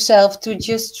to yourself to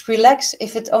just relax.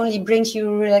 If it only brings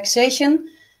you relaxation,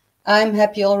 I'm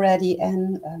happy already.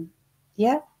 And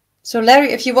so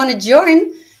Larry, if you want to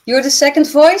join, you're the second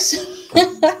voice.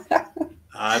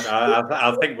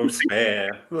 I think we'll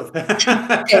spare.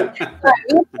 Okay.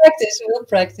 We'll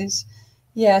practice.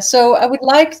 Yeah, so I would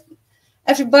like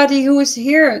everybody who is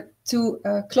here to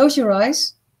close your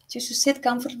eyes, just to sit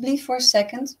comfortably for a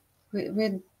second.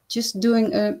 We're just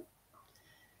doing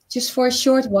just for a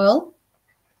short while.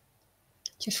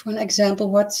 Just for an example,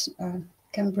 what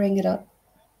can bring it up.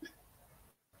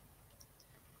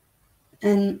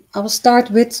 And I will start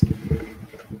with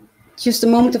just a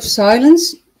moment of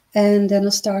silence, and then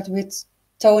I'll start with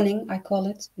toning, I call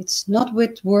it. It's not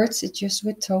with words, it's just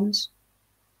with tones,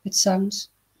 with sounds.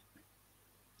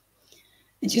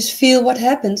 And just feel what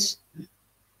happens.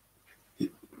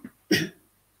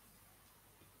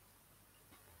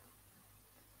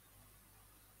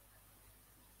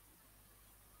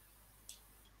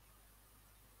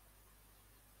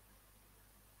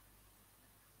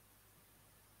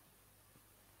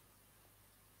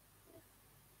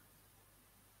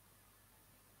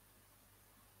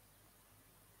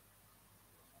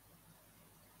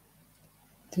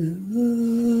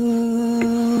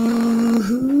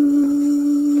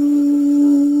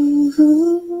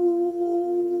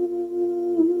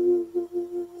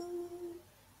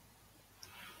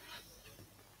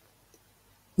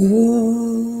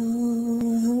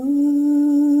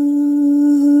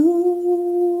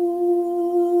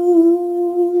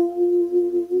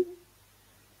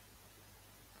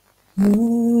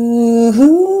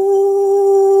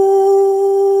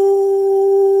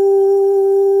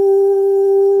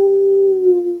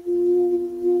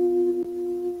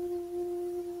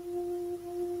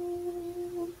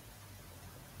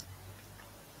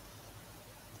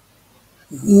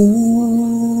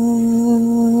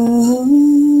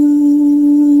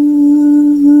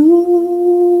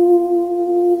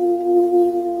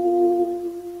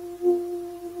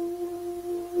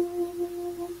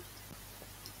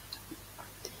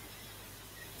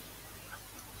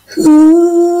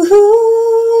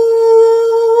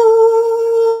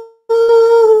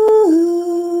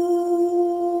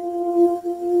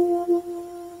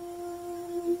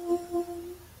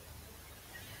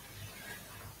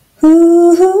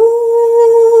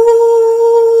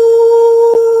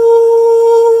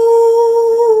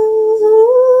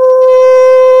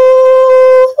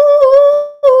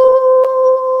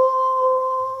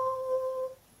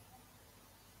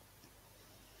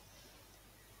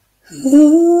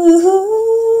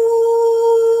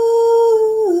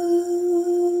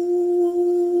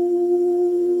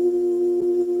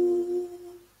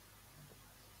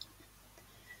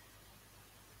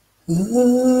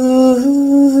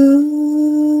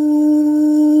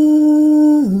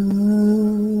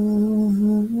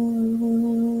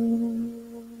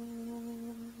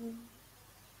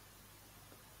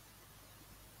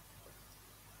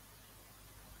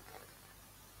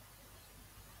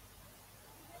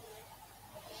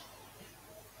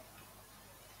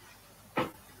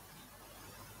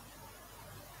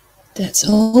 That's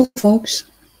all, folks.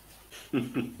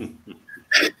 That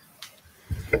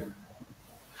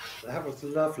was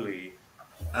lovely.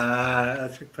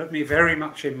 It put me very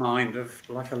much in mind of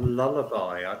like a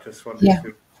lullaby. I just wanted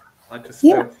to, I just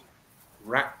felt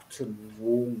wrapped and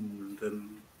warmed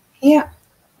and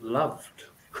loved.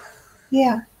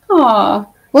 Yeah.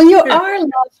 Oh, well, you are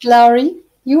loved, Laurie.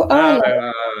 You are loved.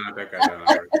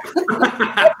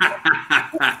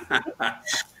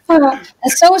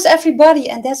 And so is everybody.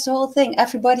 And that's the whole thing.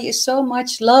 Everybody is so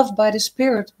much loved by the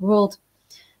spirit world.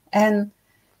 And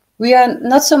we are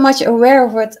not so much aware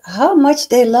of it, how much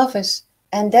they love us.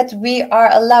 And that we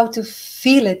are allowed to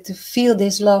feel it, to feel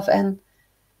this love and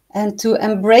to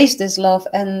embrace this love.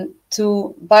 And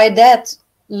to, by that,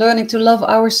 learning to love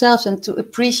ourselves and to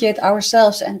appreciate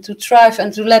ourselves and to thrive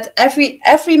and to let every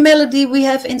melody we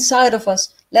have inside of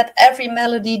us, let every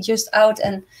melody just out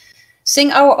and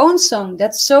sing our own song.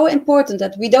 That's so important,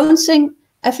 that we don't sing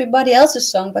everybody else's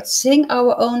song, but sing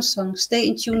our own song. Stay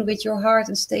in tune with your heart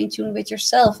and stay in tune with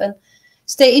yourself and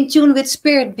stay in tune with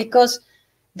spirit, because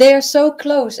they are so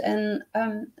close. And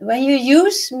when you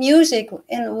use music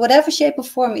in whatever shape or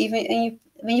form, even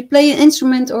when you play an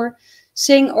instrument or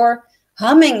sing or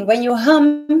humming, when you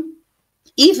hum,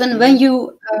 even when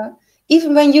you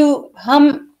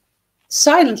hum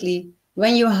silently,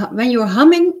 when you're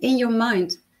humming in your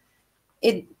mind,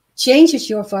 it changes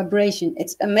your vibration.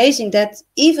 It's amazing that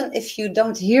even if you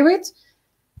don't hear it,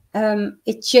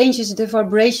 it changes the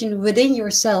vibration within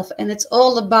yourself. And it's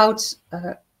all about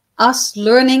us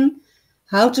learning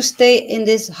how to stay in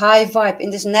this high vibe, in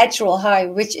this natural high,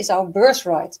 which is our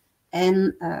birthright.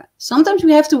 And sometimes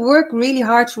we have to work really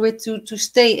hard for it to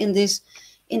stay in this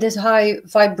high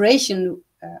vibration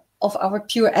of our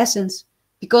pure essence,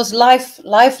 because life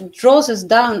draws us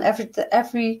down.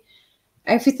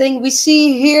 Everything we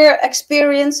see, hear,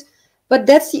 experience, but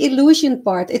that's the illusion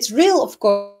part. It's real, of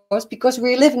course, because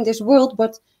we're living this world.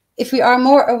 But if we are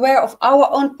more aware of our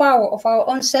own power, of our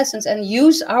own essence, and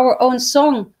use our own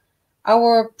song,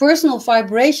 our personal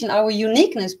vibration, our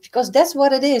uniqueness, because that's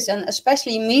what it is. And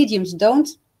especially mediums,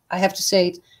 I have to say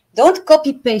it, don't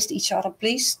copy paste each other,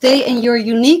 please. Stay in your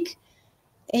unique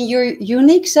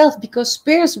self, because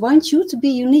spirits want you to be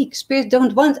unique. Spirits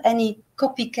don't want any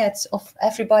copycats of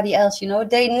everybody else,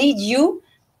 They need you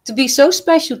to be so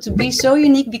special, to be so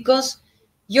unique, because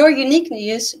your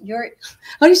uniqueness, your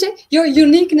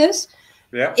uniqueness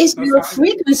is your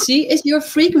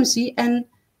frequency, and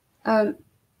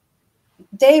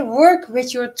they work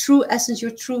with your true essence,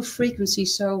 your true frequency.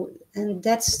 So, and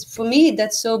that's, for me,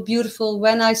 that's so beautiful.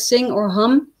 When I sing or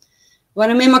hum,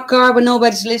 when I'm in my car, when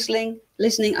nobody's listening,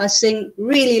 I sing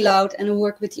really loud and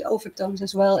work with the overtones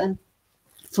as well. And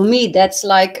for me, that's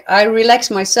like, I relax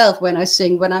myself when I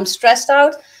sing. When I'm stressed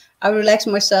out, I relax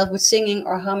myself with singing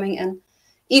or humming. And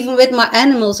even with my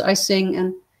animals, I sing.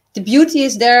 And the beauty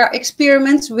is there are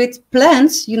experiments with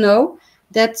plants,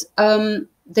 that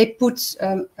they put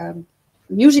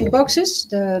music boxes,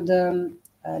 the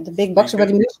big box where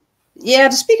the music. Yeah,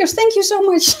 the speakers. Thank you so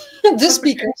much. The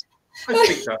speakers.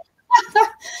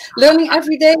 Learning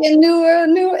every day a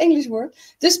new English word.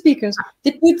 The speakers.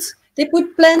 They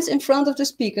put plants in front of the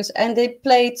speakers, and they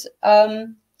played.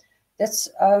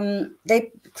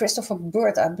 Christopher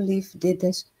Bird, I believe, did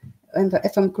this. And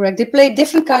if I'm correct, they played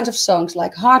different kinds of songs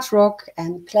like hard rock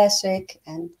and classic,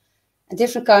 and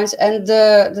different kinds. And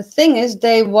the thing is,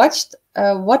 they watched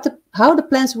how the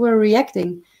plants were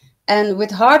reacting. And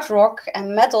with hard rock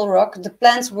and metal rock, the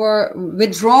plants were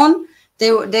withdrawn.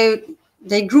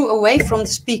 They grew away from the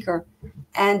speaker,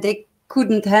 and they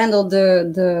couldn't handle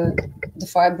the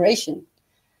vibration.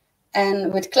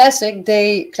 And with classic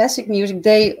music,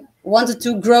 they wanted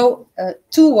to grow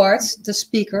towards the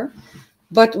speaker.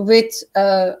 But with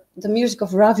the music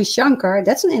of Ravi Shankar,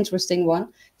 that's an interesting one.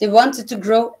 They wanted to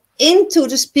grow into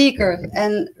the speaker,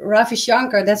 and Ravi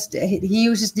Shankar, he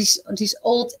uses these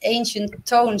old ancient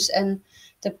tones and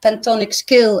the pentatonic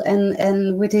scale,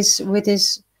 and with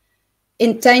his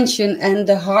intention and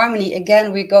the harmony.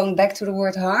 Again, we're going back to the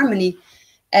word harmony,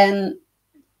 and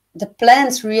the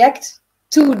plants react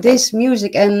to this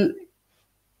music. And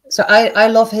so I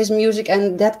love his music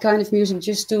and that kind of music,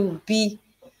 just to be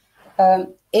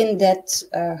in that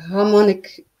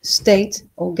harmonic state,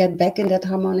 or get back in that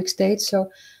harmonic state.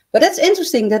 So, but that's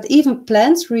interesting that even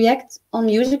plants react on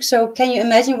music. So can you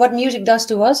imagine what music does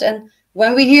to us? And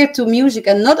when we hear to music,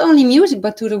 and not only music,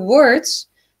 but to the words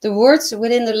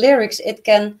within the lyrics, it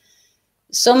can,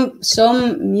 some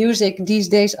music these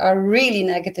days are really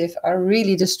negative, are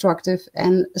really destructive,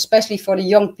 and especially for the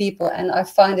young people. And I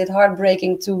find it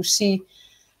heartbreaking to see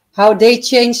how they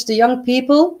change the young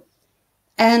people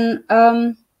and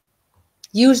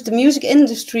use the music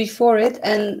industry for it.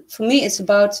 And for me, it's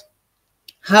about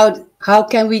how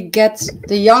can we get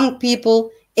the young people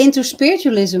into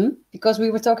spiritualism, because we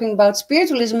were talking about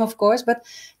spiritualism, of course, but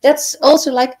that's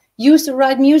also like, use the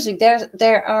right music.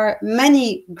 There are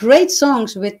many great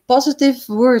songs with positive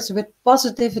words, with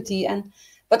positivity,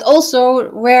 but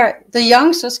also where the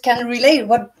youngsters can relate,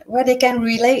 where they can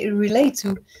relate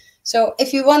to. So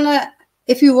if you wanna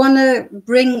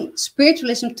bring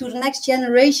spiritualism to the next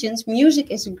generations,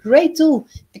 music is a great tool,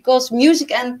 because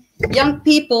music and young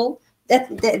people, that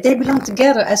they belong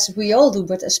together, as we all do,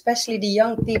 but especially the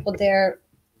young people,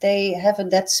 they have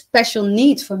that special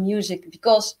need for music,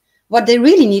 because what they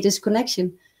really need is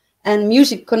connection, and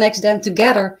music connects them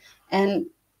together. And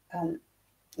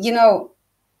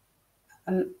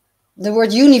the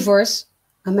word universe,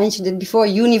 I mentioned it before,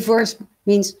 universe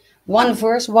means one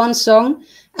verse, one song,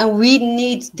 and we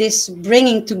need this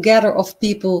bringing together of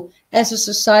people as a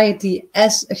society,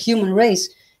 as a human race,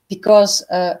 because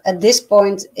at this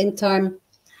point in time,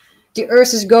 the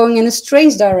earth is going in a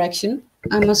strange direction,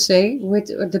 I must say, with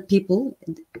the people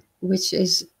which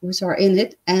are in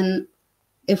it. And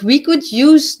if we could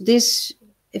use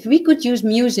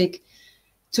music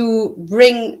to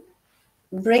bring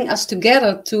us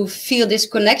together, to feel this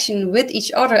connection with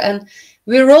each other, and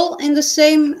we're all on the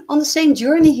same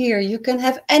journey here. You can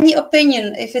have any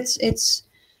opinion, if it's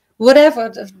whatever,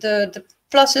 the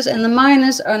pluses and the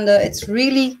minus, and it's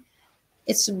pretty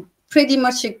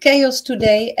much a chaos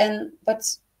today,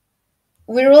 but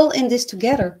we're all in this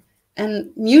together.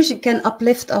 And music can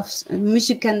uplift us, and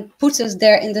music can put us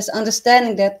there in this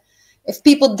understanding that if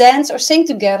people dance or sing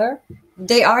together,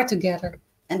 they are together.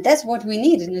 And that's what we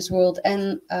need in this world.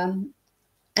 And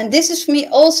this is, for me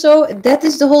also, that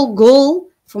is the whole goal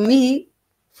for me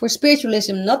for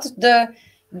spiritualism, not the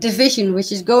division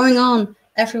which is going on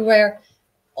everywhere.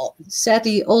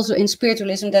 Sadly, also in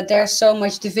spiritualism, that there's so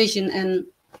much division, and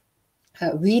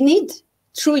we need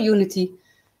true unity.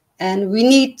 And we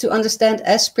need to understand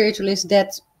as spiritualists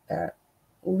that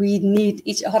we need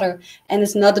each other. And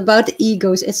it's not about the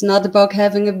egos. It's not about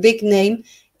having a big name.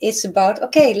 It's about,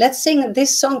 okay, let's sing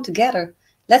this song together.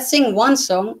 Let's sing one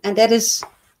song, and that is,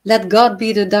 let God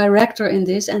be the director in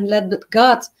this, and let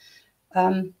God,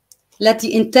 let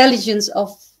the intelligence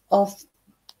of the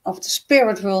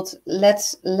spirit world, let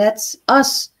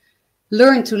us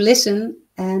learn to listen,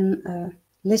 and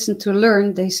listen to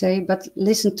learn, they say, but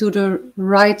listen to the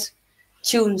right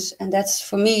tunes. And that's,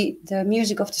 for me, the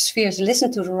music of the spheres.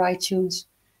 Listen to the right tunes,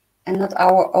 and not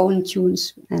our own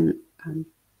tunes, and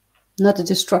not the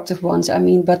destructive ones, I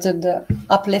mean, but the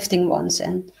uplifting ones.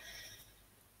 And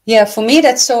yeah, for me,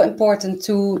 that's so important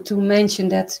to mention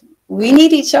that we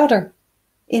need each other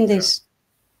in this.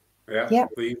 Yeah.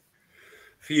 The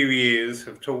few years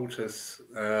have taught us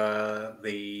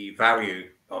the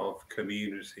value of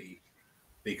community,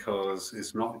 because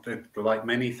it's not, like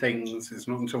many things, it's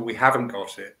not until we haven't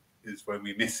got it is when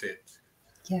we miss it.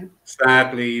 Yeah.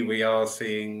 Sadly, we are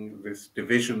seeing this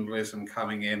divisionalism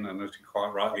coming in, and as you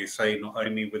quite rightly say, not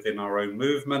only within our own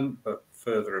movement, but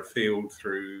further afield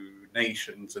through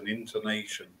nations and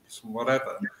internations and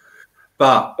whatever.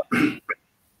 But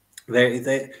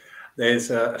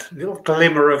there's a little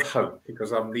glimmer of hope,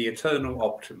 because I'm the eternal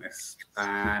optimist,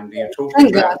 and you're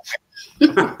talking about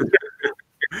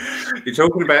You're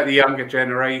talking about the younger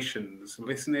generations,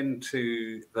 listening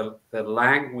to the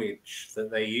language that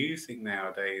they're using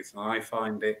nowadays, and I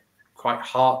find it quite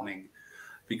heartening,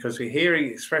 because we're hearing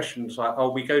expressions like,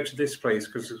 "Oh, we go to this place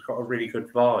because it's got a really good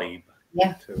vibe."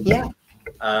 Yeah, yeah.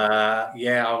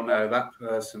 Oh no, that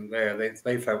person there,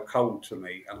 they felt cold to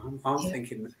me, and I'm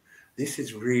thinking, this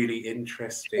is really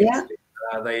interesting. Yeah.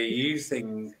 They're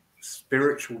using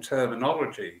spiritual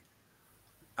terminology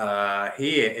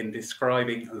here in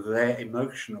describing their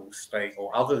emotional state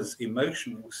or others'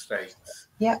 emotional states.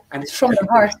 Yeah, and it's from the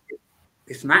heart.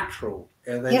 It's natural.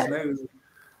 There's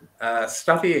no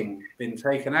studying been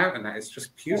taken out, and that it's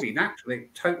just purely natural. They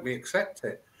totally accept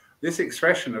it. This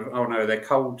expression of, "Oh no, they're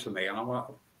cold to me," and I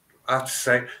have to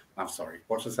say, "I'm sorry,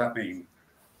 what does that mean?"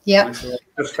 Yeah. I said,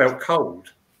 "I just felt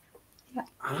cold." Yeah.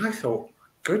 And I thought,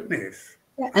 goodness.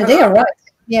 Yeah. And they are right.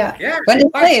 Yeah. When they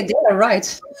say it, they are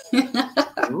right.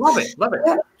 Love it.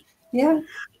 Yeah.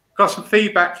 Got some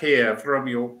feedback here from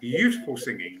your beautiful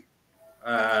singing.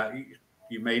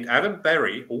 You made Adam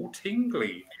Berry all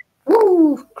tingly.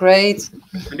 Ooh, great.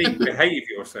 And you behave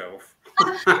yourself.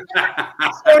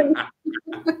 Sorry.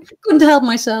 Couldn't help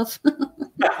myself.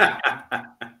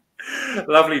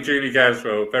 Lovely, Julie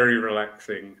Gaswell, very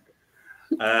relaxing.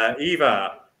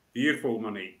 Eva, beautiful,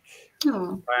 Monic.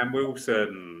 Oh. Pam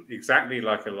Wilson, exactly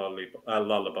like a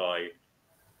lullaby.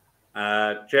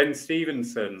 Jen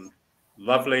Stevenson,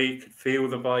 lovely, could feel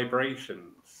the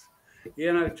vibrations.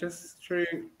 You know, just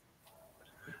true.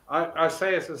 I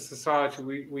say as a society,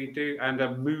 we do, and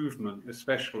a movement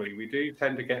especially, we do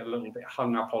tend to get a little bit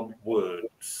hung up on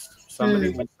words. Somebody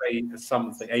will say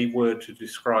something, a word to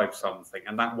describe something,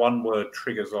 and that one word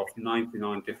triggers off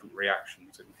 99 different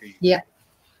reactions in people. Yeah.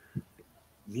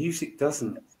 Music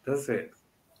doesn't, does it?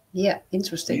 Yeah,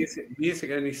 interesting.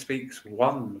 Music only speaks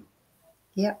one.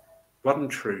 Yeah. One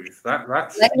truth.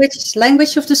 That's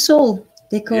language of the soul,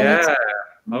 they call it.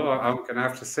 Oh, I'm gonna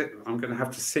have to sit. I'm gonna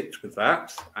have to sit with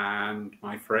that and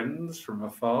my friends from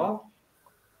afar.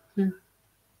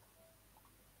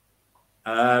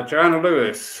 Joanna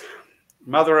Lewis,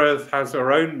 Mother Earth has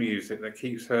her own music that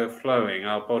keeps her flowing.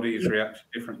 Our bodies react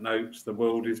to different notes. The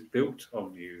world is built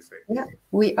on music. Yeah,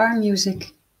 we are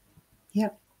music. Yeah.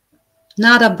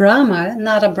 Nada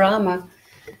Brahma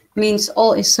means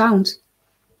all is sound.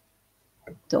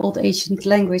 The old ancient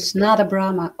language, Nada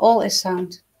Brahma, all is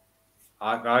sound.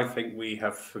 I think we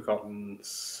have forgotten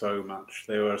so much.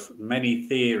 There were many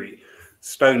theories.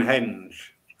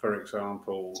 Stonehenge, for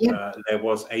example, there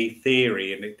was a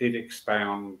theory, and it did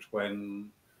expound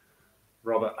when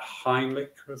Robert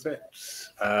Heinrich, was it?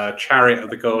 Chariot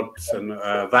of the Gods and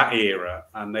that era.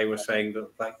 And they were saying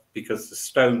that because the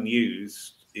stone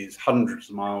used is hundreds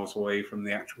of miles away from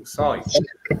the actual site.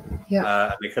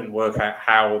 They couldn't work out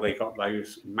how they got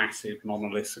those massive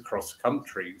monoliths across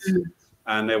countries.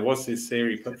 And there was this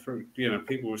theory put through,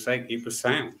 people were saying it was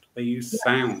sound. They used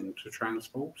sound to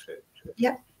transport it.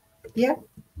 Yeah.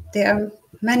 There are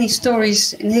many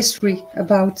stories in history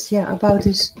about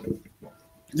this.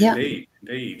 Yeah.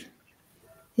 Indeed.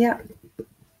 Yeah.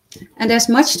 And there's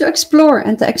much to explore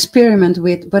and to experiment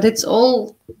with, but it's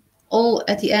all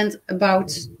at the end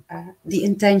about the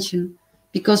intention.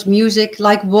 Because music,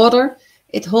 like water,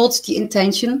 it holds the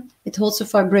intention, it holds the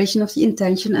vibration of the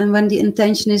intention. And when the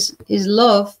intention is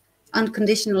love,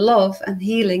 unconditional love and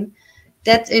healing,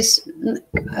 that is,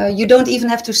 you don't even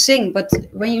have to sing, but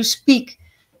when you speak,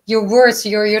 your words,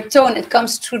 your tone, it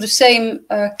comes through the same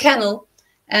channel.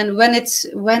 And when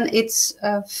it's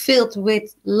filled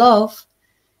with love,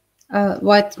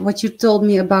 what you told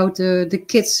me about the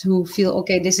kids who feel,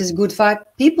 okay, this is good vibe,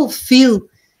 people feel,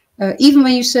 even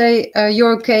when you say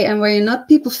you're okay and when you're not,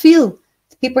 people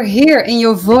hear in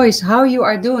your voice how you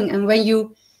are doing. And when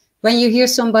you hear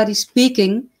somebody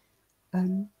speaking,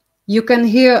 you can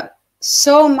hear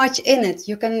so much in it.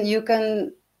 You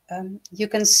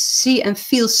can see and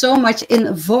feel so much in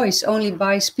a voice only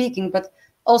by speaking. But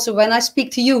also when I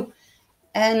speak to you,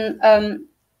 and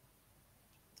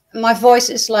my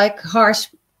voice is like harsh,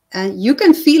 and you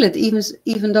can feel it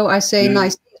even though I say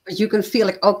nice things, but you can feel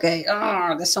like, okay,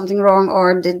 there's something wrong,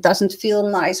 or it doesn't feel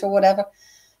nice or whatever.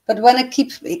 But when I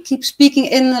keep speaking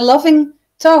in a loving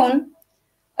tone,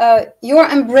 you're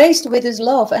embraced with this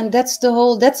love, and that's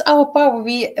our power.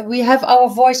 We have our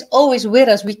voice always with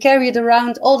us. We carry it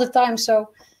around all the time. So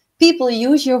people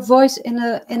use your voice in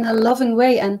a loving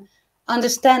way and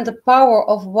understand the power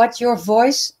of what your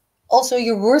voice, also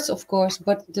your words, of course,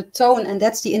 but the tone, and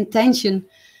that's the intention.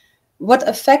 What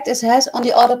effect it has on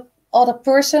the other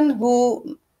person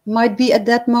who might be at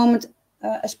that moment,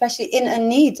 especially in a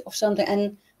need of something,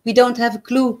 and we don't have a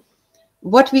clue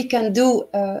what we can do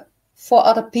for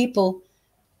other people.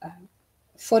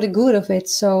 for the good of it.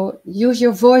 So use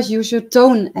your voice, use your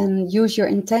tone, and use your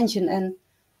intention, and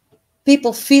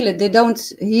people feel it. They don't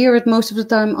hear it most of the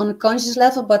time on a conscious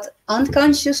level, but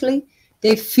unconsciously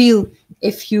they feel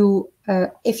if you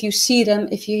see them,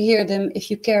 if you hear them, if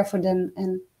you care for them,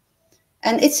 and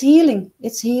it's healing.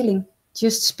 It's healing.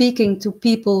 Just speaking to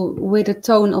people with a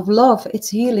tone of love, it's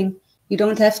healing. You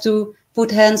don't have to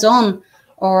put hands on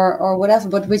or whatever,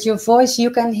 but with your voice you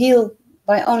can heal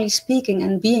by only speaking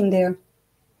and being there.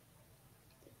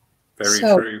 Very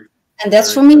true. And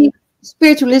that's for me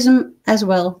spiritualism as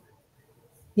well.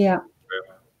 Yeah.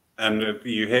 And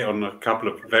you hit on a couple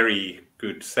of very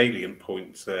good salient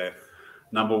points there.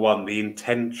 Number one, the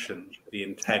intention. The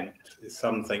intent is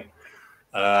something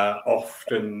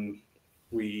often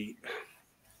we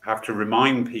have to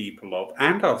remind people of,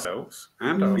 and ourselves,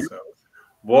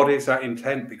 what is that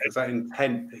intent? Because that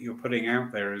intent that you're putting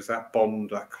out there is that bond,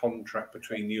 that contract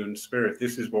between you and spirit.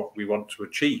 This is what we want to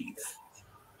achieve.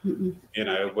 You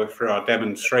know, through our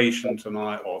demonstration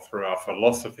tonight, or through our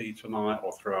philosophy tonight,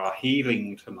 or through our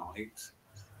healing tonight,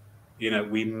 you know,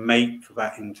 we make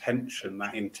that intention,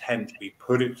 that intent, we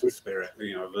put it to spirit,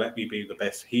 you know, let me be the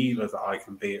best healer that I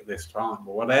can be at this time,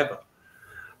 or whatever.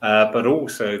 But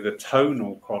also the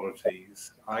tonal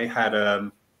qualities. I had,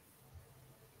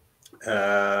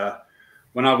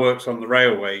 when I worked on the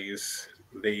railways,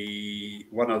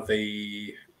 one of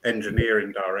the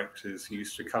engineering directors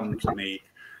used to come to me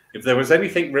if there was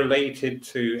anything related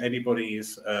to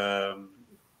anybody's,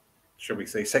 shall we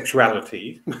say,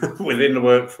 sexuality within the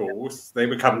workforce. They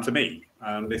would come to me.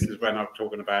 This is when I'm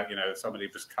talking about, you know, somebody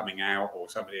was coming out, or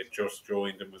somebody had just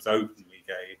joined and was openly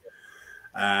gay.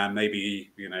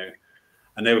 Maybe, you know,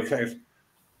 and they would go,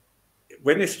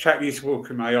 when this chap used to walk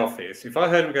in my office, if I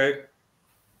heard him go,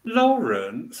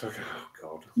 Lawrence, I go, oh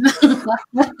God.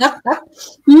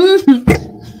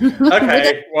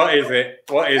 Okay, what is it?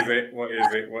 What is it? What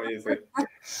is it? What is it?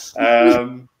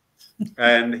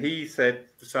 And he said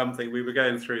something, we were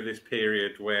going through this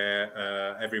period where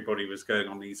everybody was going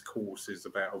on these courses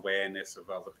about awareness of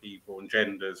other people and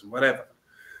genders and whatever.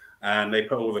 And they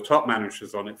put all the top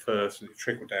managers on it first, and it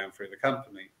trickled down through the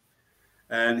company.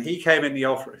 And he came in the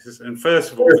office, and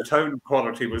first of all, the tone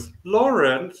quality was,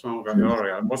 Lawrence. Oh, God, all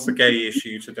right, what's the gay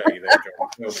issue today there,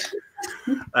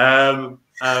 John?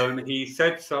 And he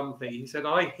said something. He said,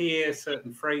 I hear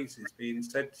certain phrases being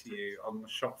said to you on the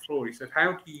shop floor. He said,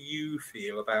 how do you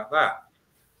feel about that?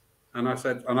 And I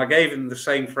said, and I gave him the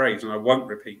same phrase, and I won't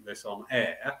repeat this on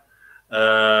air.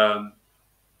 But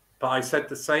I said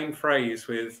the same phrase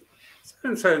with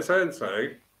so-and-so and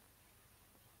so-and-so.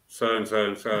 So-and-so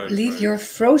and so. I believe you're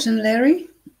frozen, Larry.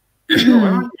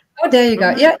 Oh, there you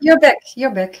go. Yeah, you're back.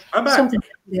 You're back. I'm back. Something.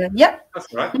 Yeah.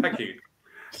 That's right. Thank you.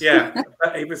 Yeah,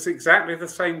 it was exactly the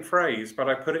same phrase, but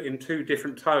I put it in two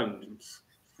different tones.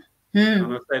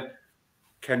 And I said,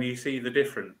 can you see the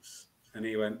difference? And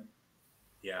he went,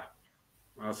 yeah.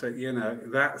 I said, you know,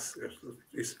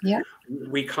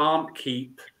 we can't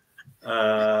keep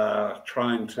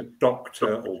trying to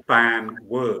doctor or ban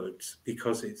words,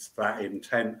 because it's that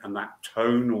intent and that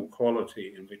tonal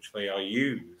quality in which they are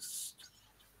used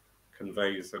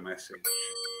conveys the message.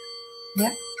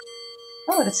 Yeah.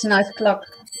 Oh, that's a nice clock.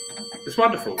 It's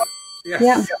wonderful. Yes.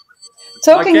 Yeah.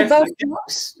 Talking about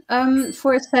clocks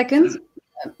for a second.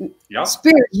 Yeah.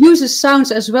 Spirit uses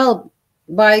sounds as well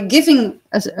by giving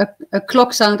us a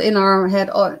clock sound in our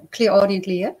head, or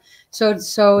clairaudiently. Yeah?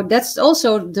 So that's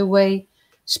also the way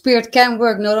spirit can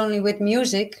work, not only with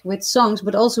music, with songs,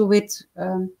 but also with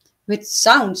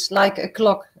sounds like a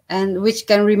clock, and which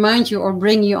can remind you or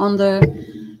bring you on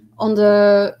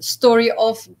the story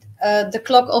of the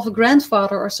clock of a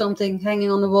grandfather or something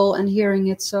hanging on the wall and hearing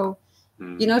it. So,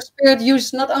 you know, spirit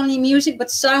uses not only music,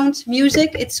 but sound,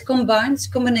 music. It's combined. It's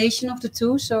a combination of the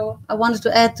two. So I wanted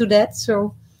to add to that.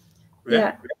 So,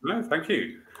 yeah. No, thank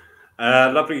you.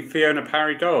 Lovely Fiona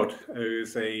Parry-Dodd,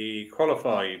 who's a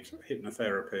qualified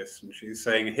hypnotherapist, and she's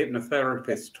saying a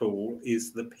hypnotherapist tool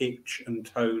is the pitch and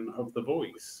tone of the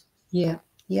voice. Yeah,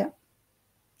 yeah.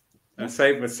 And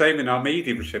same in our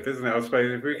mediumship, isn't it? I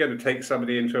suppose if we're going to take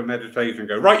somebody into a meditation and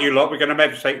go, right, you lot, we're going to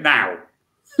meditate now.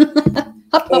 or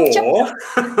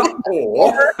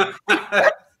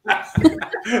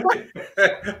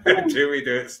do we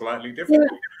do it slightly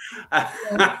differently?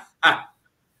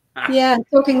 Yeah,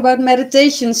 talking about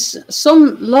meditations,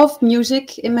 some love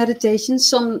music in meditation,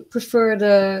 some prefer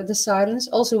the silence,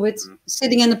 also with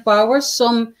sitting in the power.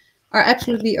 Some are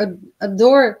absolutely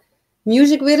adore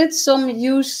music with it. Some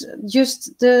use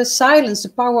just the silence, the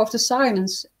power of the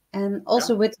silence, and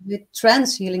also with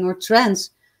trance healing or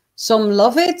trance. Some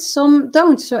love it, some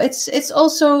don't. So it's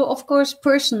also, of course,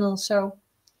 personal. So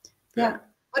yeah.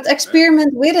 But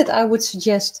experiment with it, I would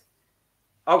suggest.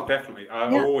 Oh, definitely.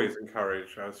 I Yeah. always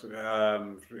encourage us,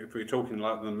 if we're talking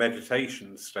like the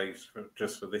meditation state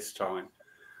just for this time,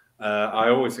 I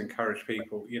always encourage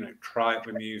people, try it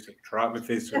with music, try it with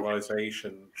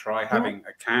visualization, try Yeah. having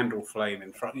a candle flame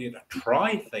in front of you,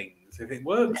 try things. If it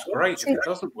works, great. If That's it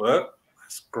doesn't work,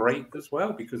 that's great as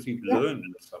well, because you've Yeah.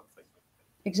 learned something.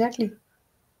 Exactly.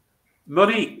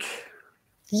 Monique,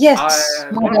 Yes,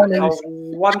 my what a darlings.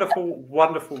 wonderful,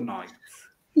 wonderful night.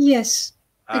 Yes,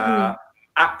 agree.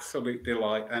 Absolute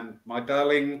delight. And my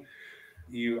darling,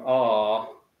 you are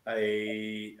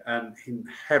an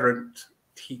inherent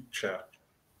teacher.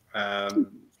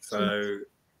 So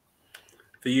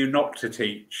for you not to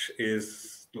teach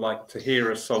is like to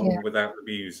hear a song without the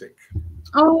music.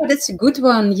 Oh, that's a good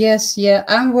one. Yes, yeah.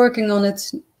 I'm working on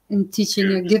it in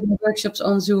teaching, giving workshops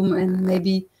on Zoom and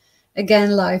maybe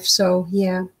again live. So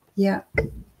yeah.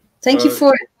 Thank you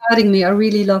for inviting me. I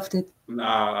really loved it.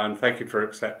 And thank you for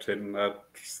accepting.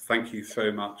 Thank you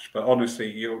so much. But honestly,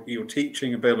 your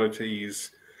teaching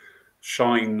abilities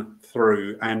shine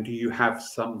through, and you have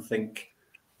something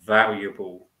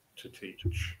valuable to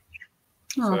teach.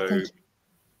 Oh, So thank you.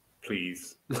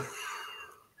 please.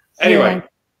 Anyway,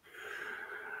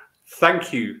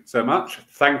 thank you so much.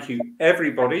 Thank you,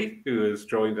 everybody who has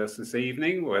joined us this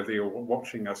evening, whether you're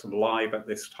watching us live at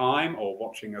this time or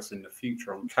watching us in the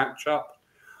future on catch up.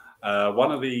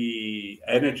 One of the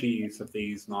energies of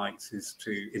these nights is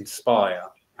to inspire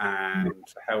and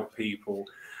to help people.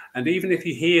 And even if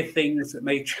you hear things that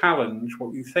may challenge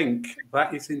what you think,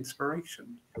 that is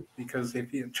inspiration. Because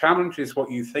if it challenges what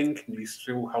you think and you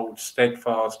still hold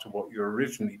steadfast to what you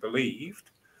originally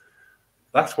believed,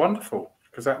 that's wonderful,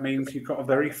 because that means you've got a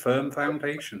very firm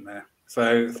foundation there.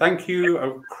 So thank you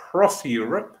across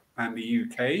Europe and the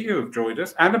UK who have joined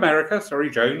us, and America. Sorry,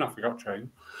 Joan, I forgot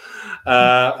Joan.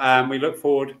 And we look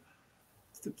forward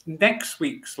to next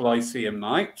week's Lyceum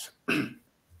night.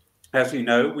 As you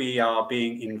know, we are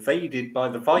being invaded by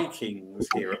the Vikings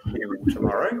here at Poole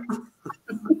tomorrow.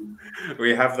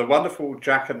 We have the wonderful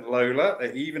Jack and Lola,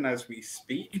 that even as we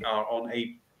speak, are on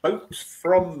a boat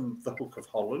from the Hook of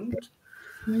Holland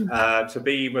to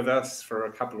be with us for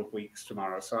a couple of weeks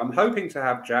tomorrow. So I'm hoping to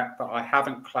have Jack, but I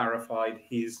haven't clarified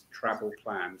his travel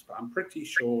plans. But I'm pretty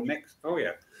sure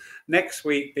next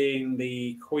week being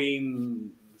the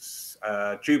Queen's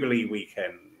Jubilee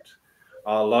weekend,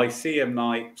 our Lyceum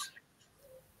night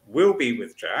will be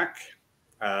with Jack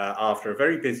after a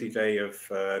very busy day of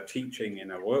teaching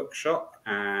in a workshop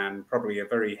and probably a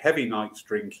very heavy night's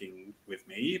drinking with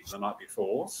me the night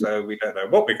before. So we don't know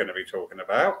what we're going to be talking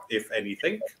about, if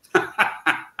anything.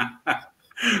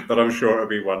 But I'm sure it'll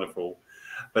be wonderful.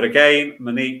 But again,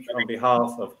 Monique, on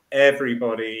behalf of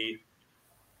everybody,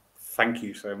 thank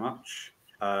you so much.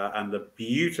 And the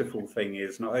beautiful thing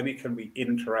is, not only can we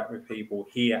interact with people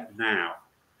here now,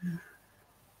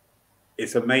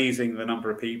 it's amazing the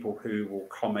number of people who will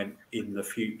comment in the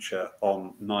future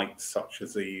on nights such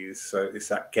as these. So it's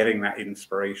that getting that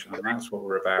inspiration, and that's what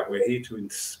we're about. We're here to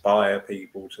inspire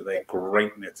people to their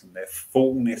greatness and their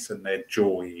fullness and their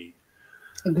joy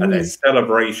and their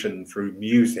celebration through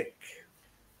music.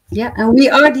 Yeah, and we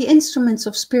are the instruments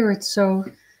of spirit. So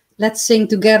let's sing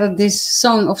together this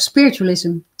song of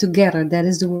spiritualism together. That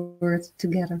is the word,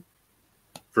 together.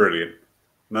 Brilliant.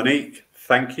 Monique,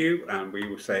 thank you. And we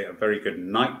will say a very good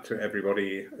night to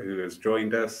everybody who has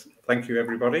joined us. Thank you,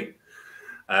 everybody.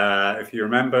 If you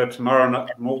remember, tomorrow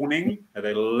morning at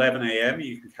 11 a.m.,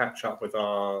 you can catch up with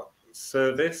our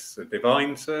service, a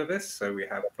divine service. So we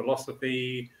have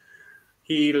philosophy,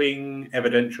 healing,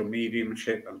 evidential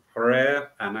mediumship, and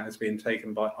prayer. And that has been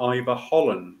taken by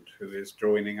Holland, who is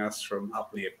joining us from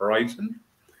up near Brighton.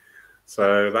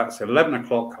 So that's 11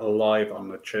 o'clock live on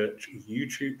the church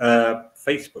YouTube,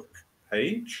 Facebook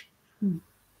page.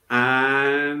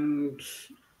 And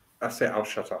that's it. I'll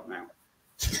shut up now.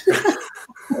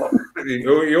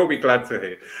 You'll be glad to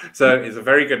hear. So it's a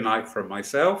very good night from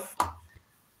myself.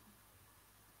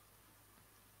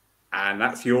 And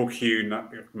that's your cue,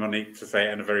 Monique, to say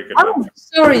it, and a very good night.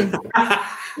 Sorry.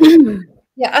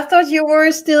 Yeah, I thought you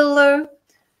were still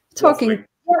talking. Yeah.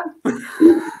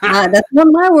 That's not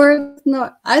my word.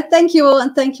 No, I thank you all,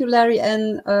 and thank you, Larry.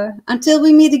 And until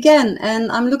we meet again,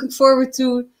 and I'm looking forward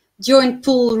to join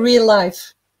Poole real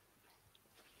life.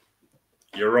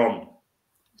 You're on.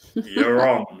 You're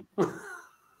on.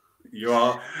 You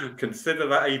are. Consider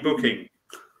that a booking.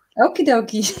 Okie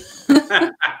dokie.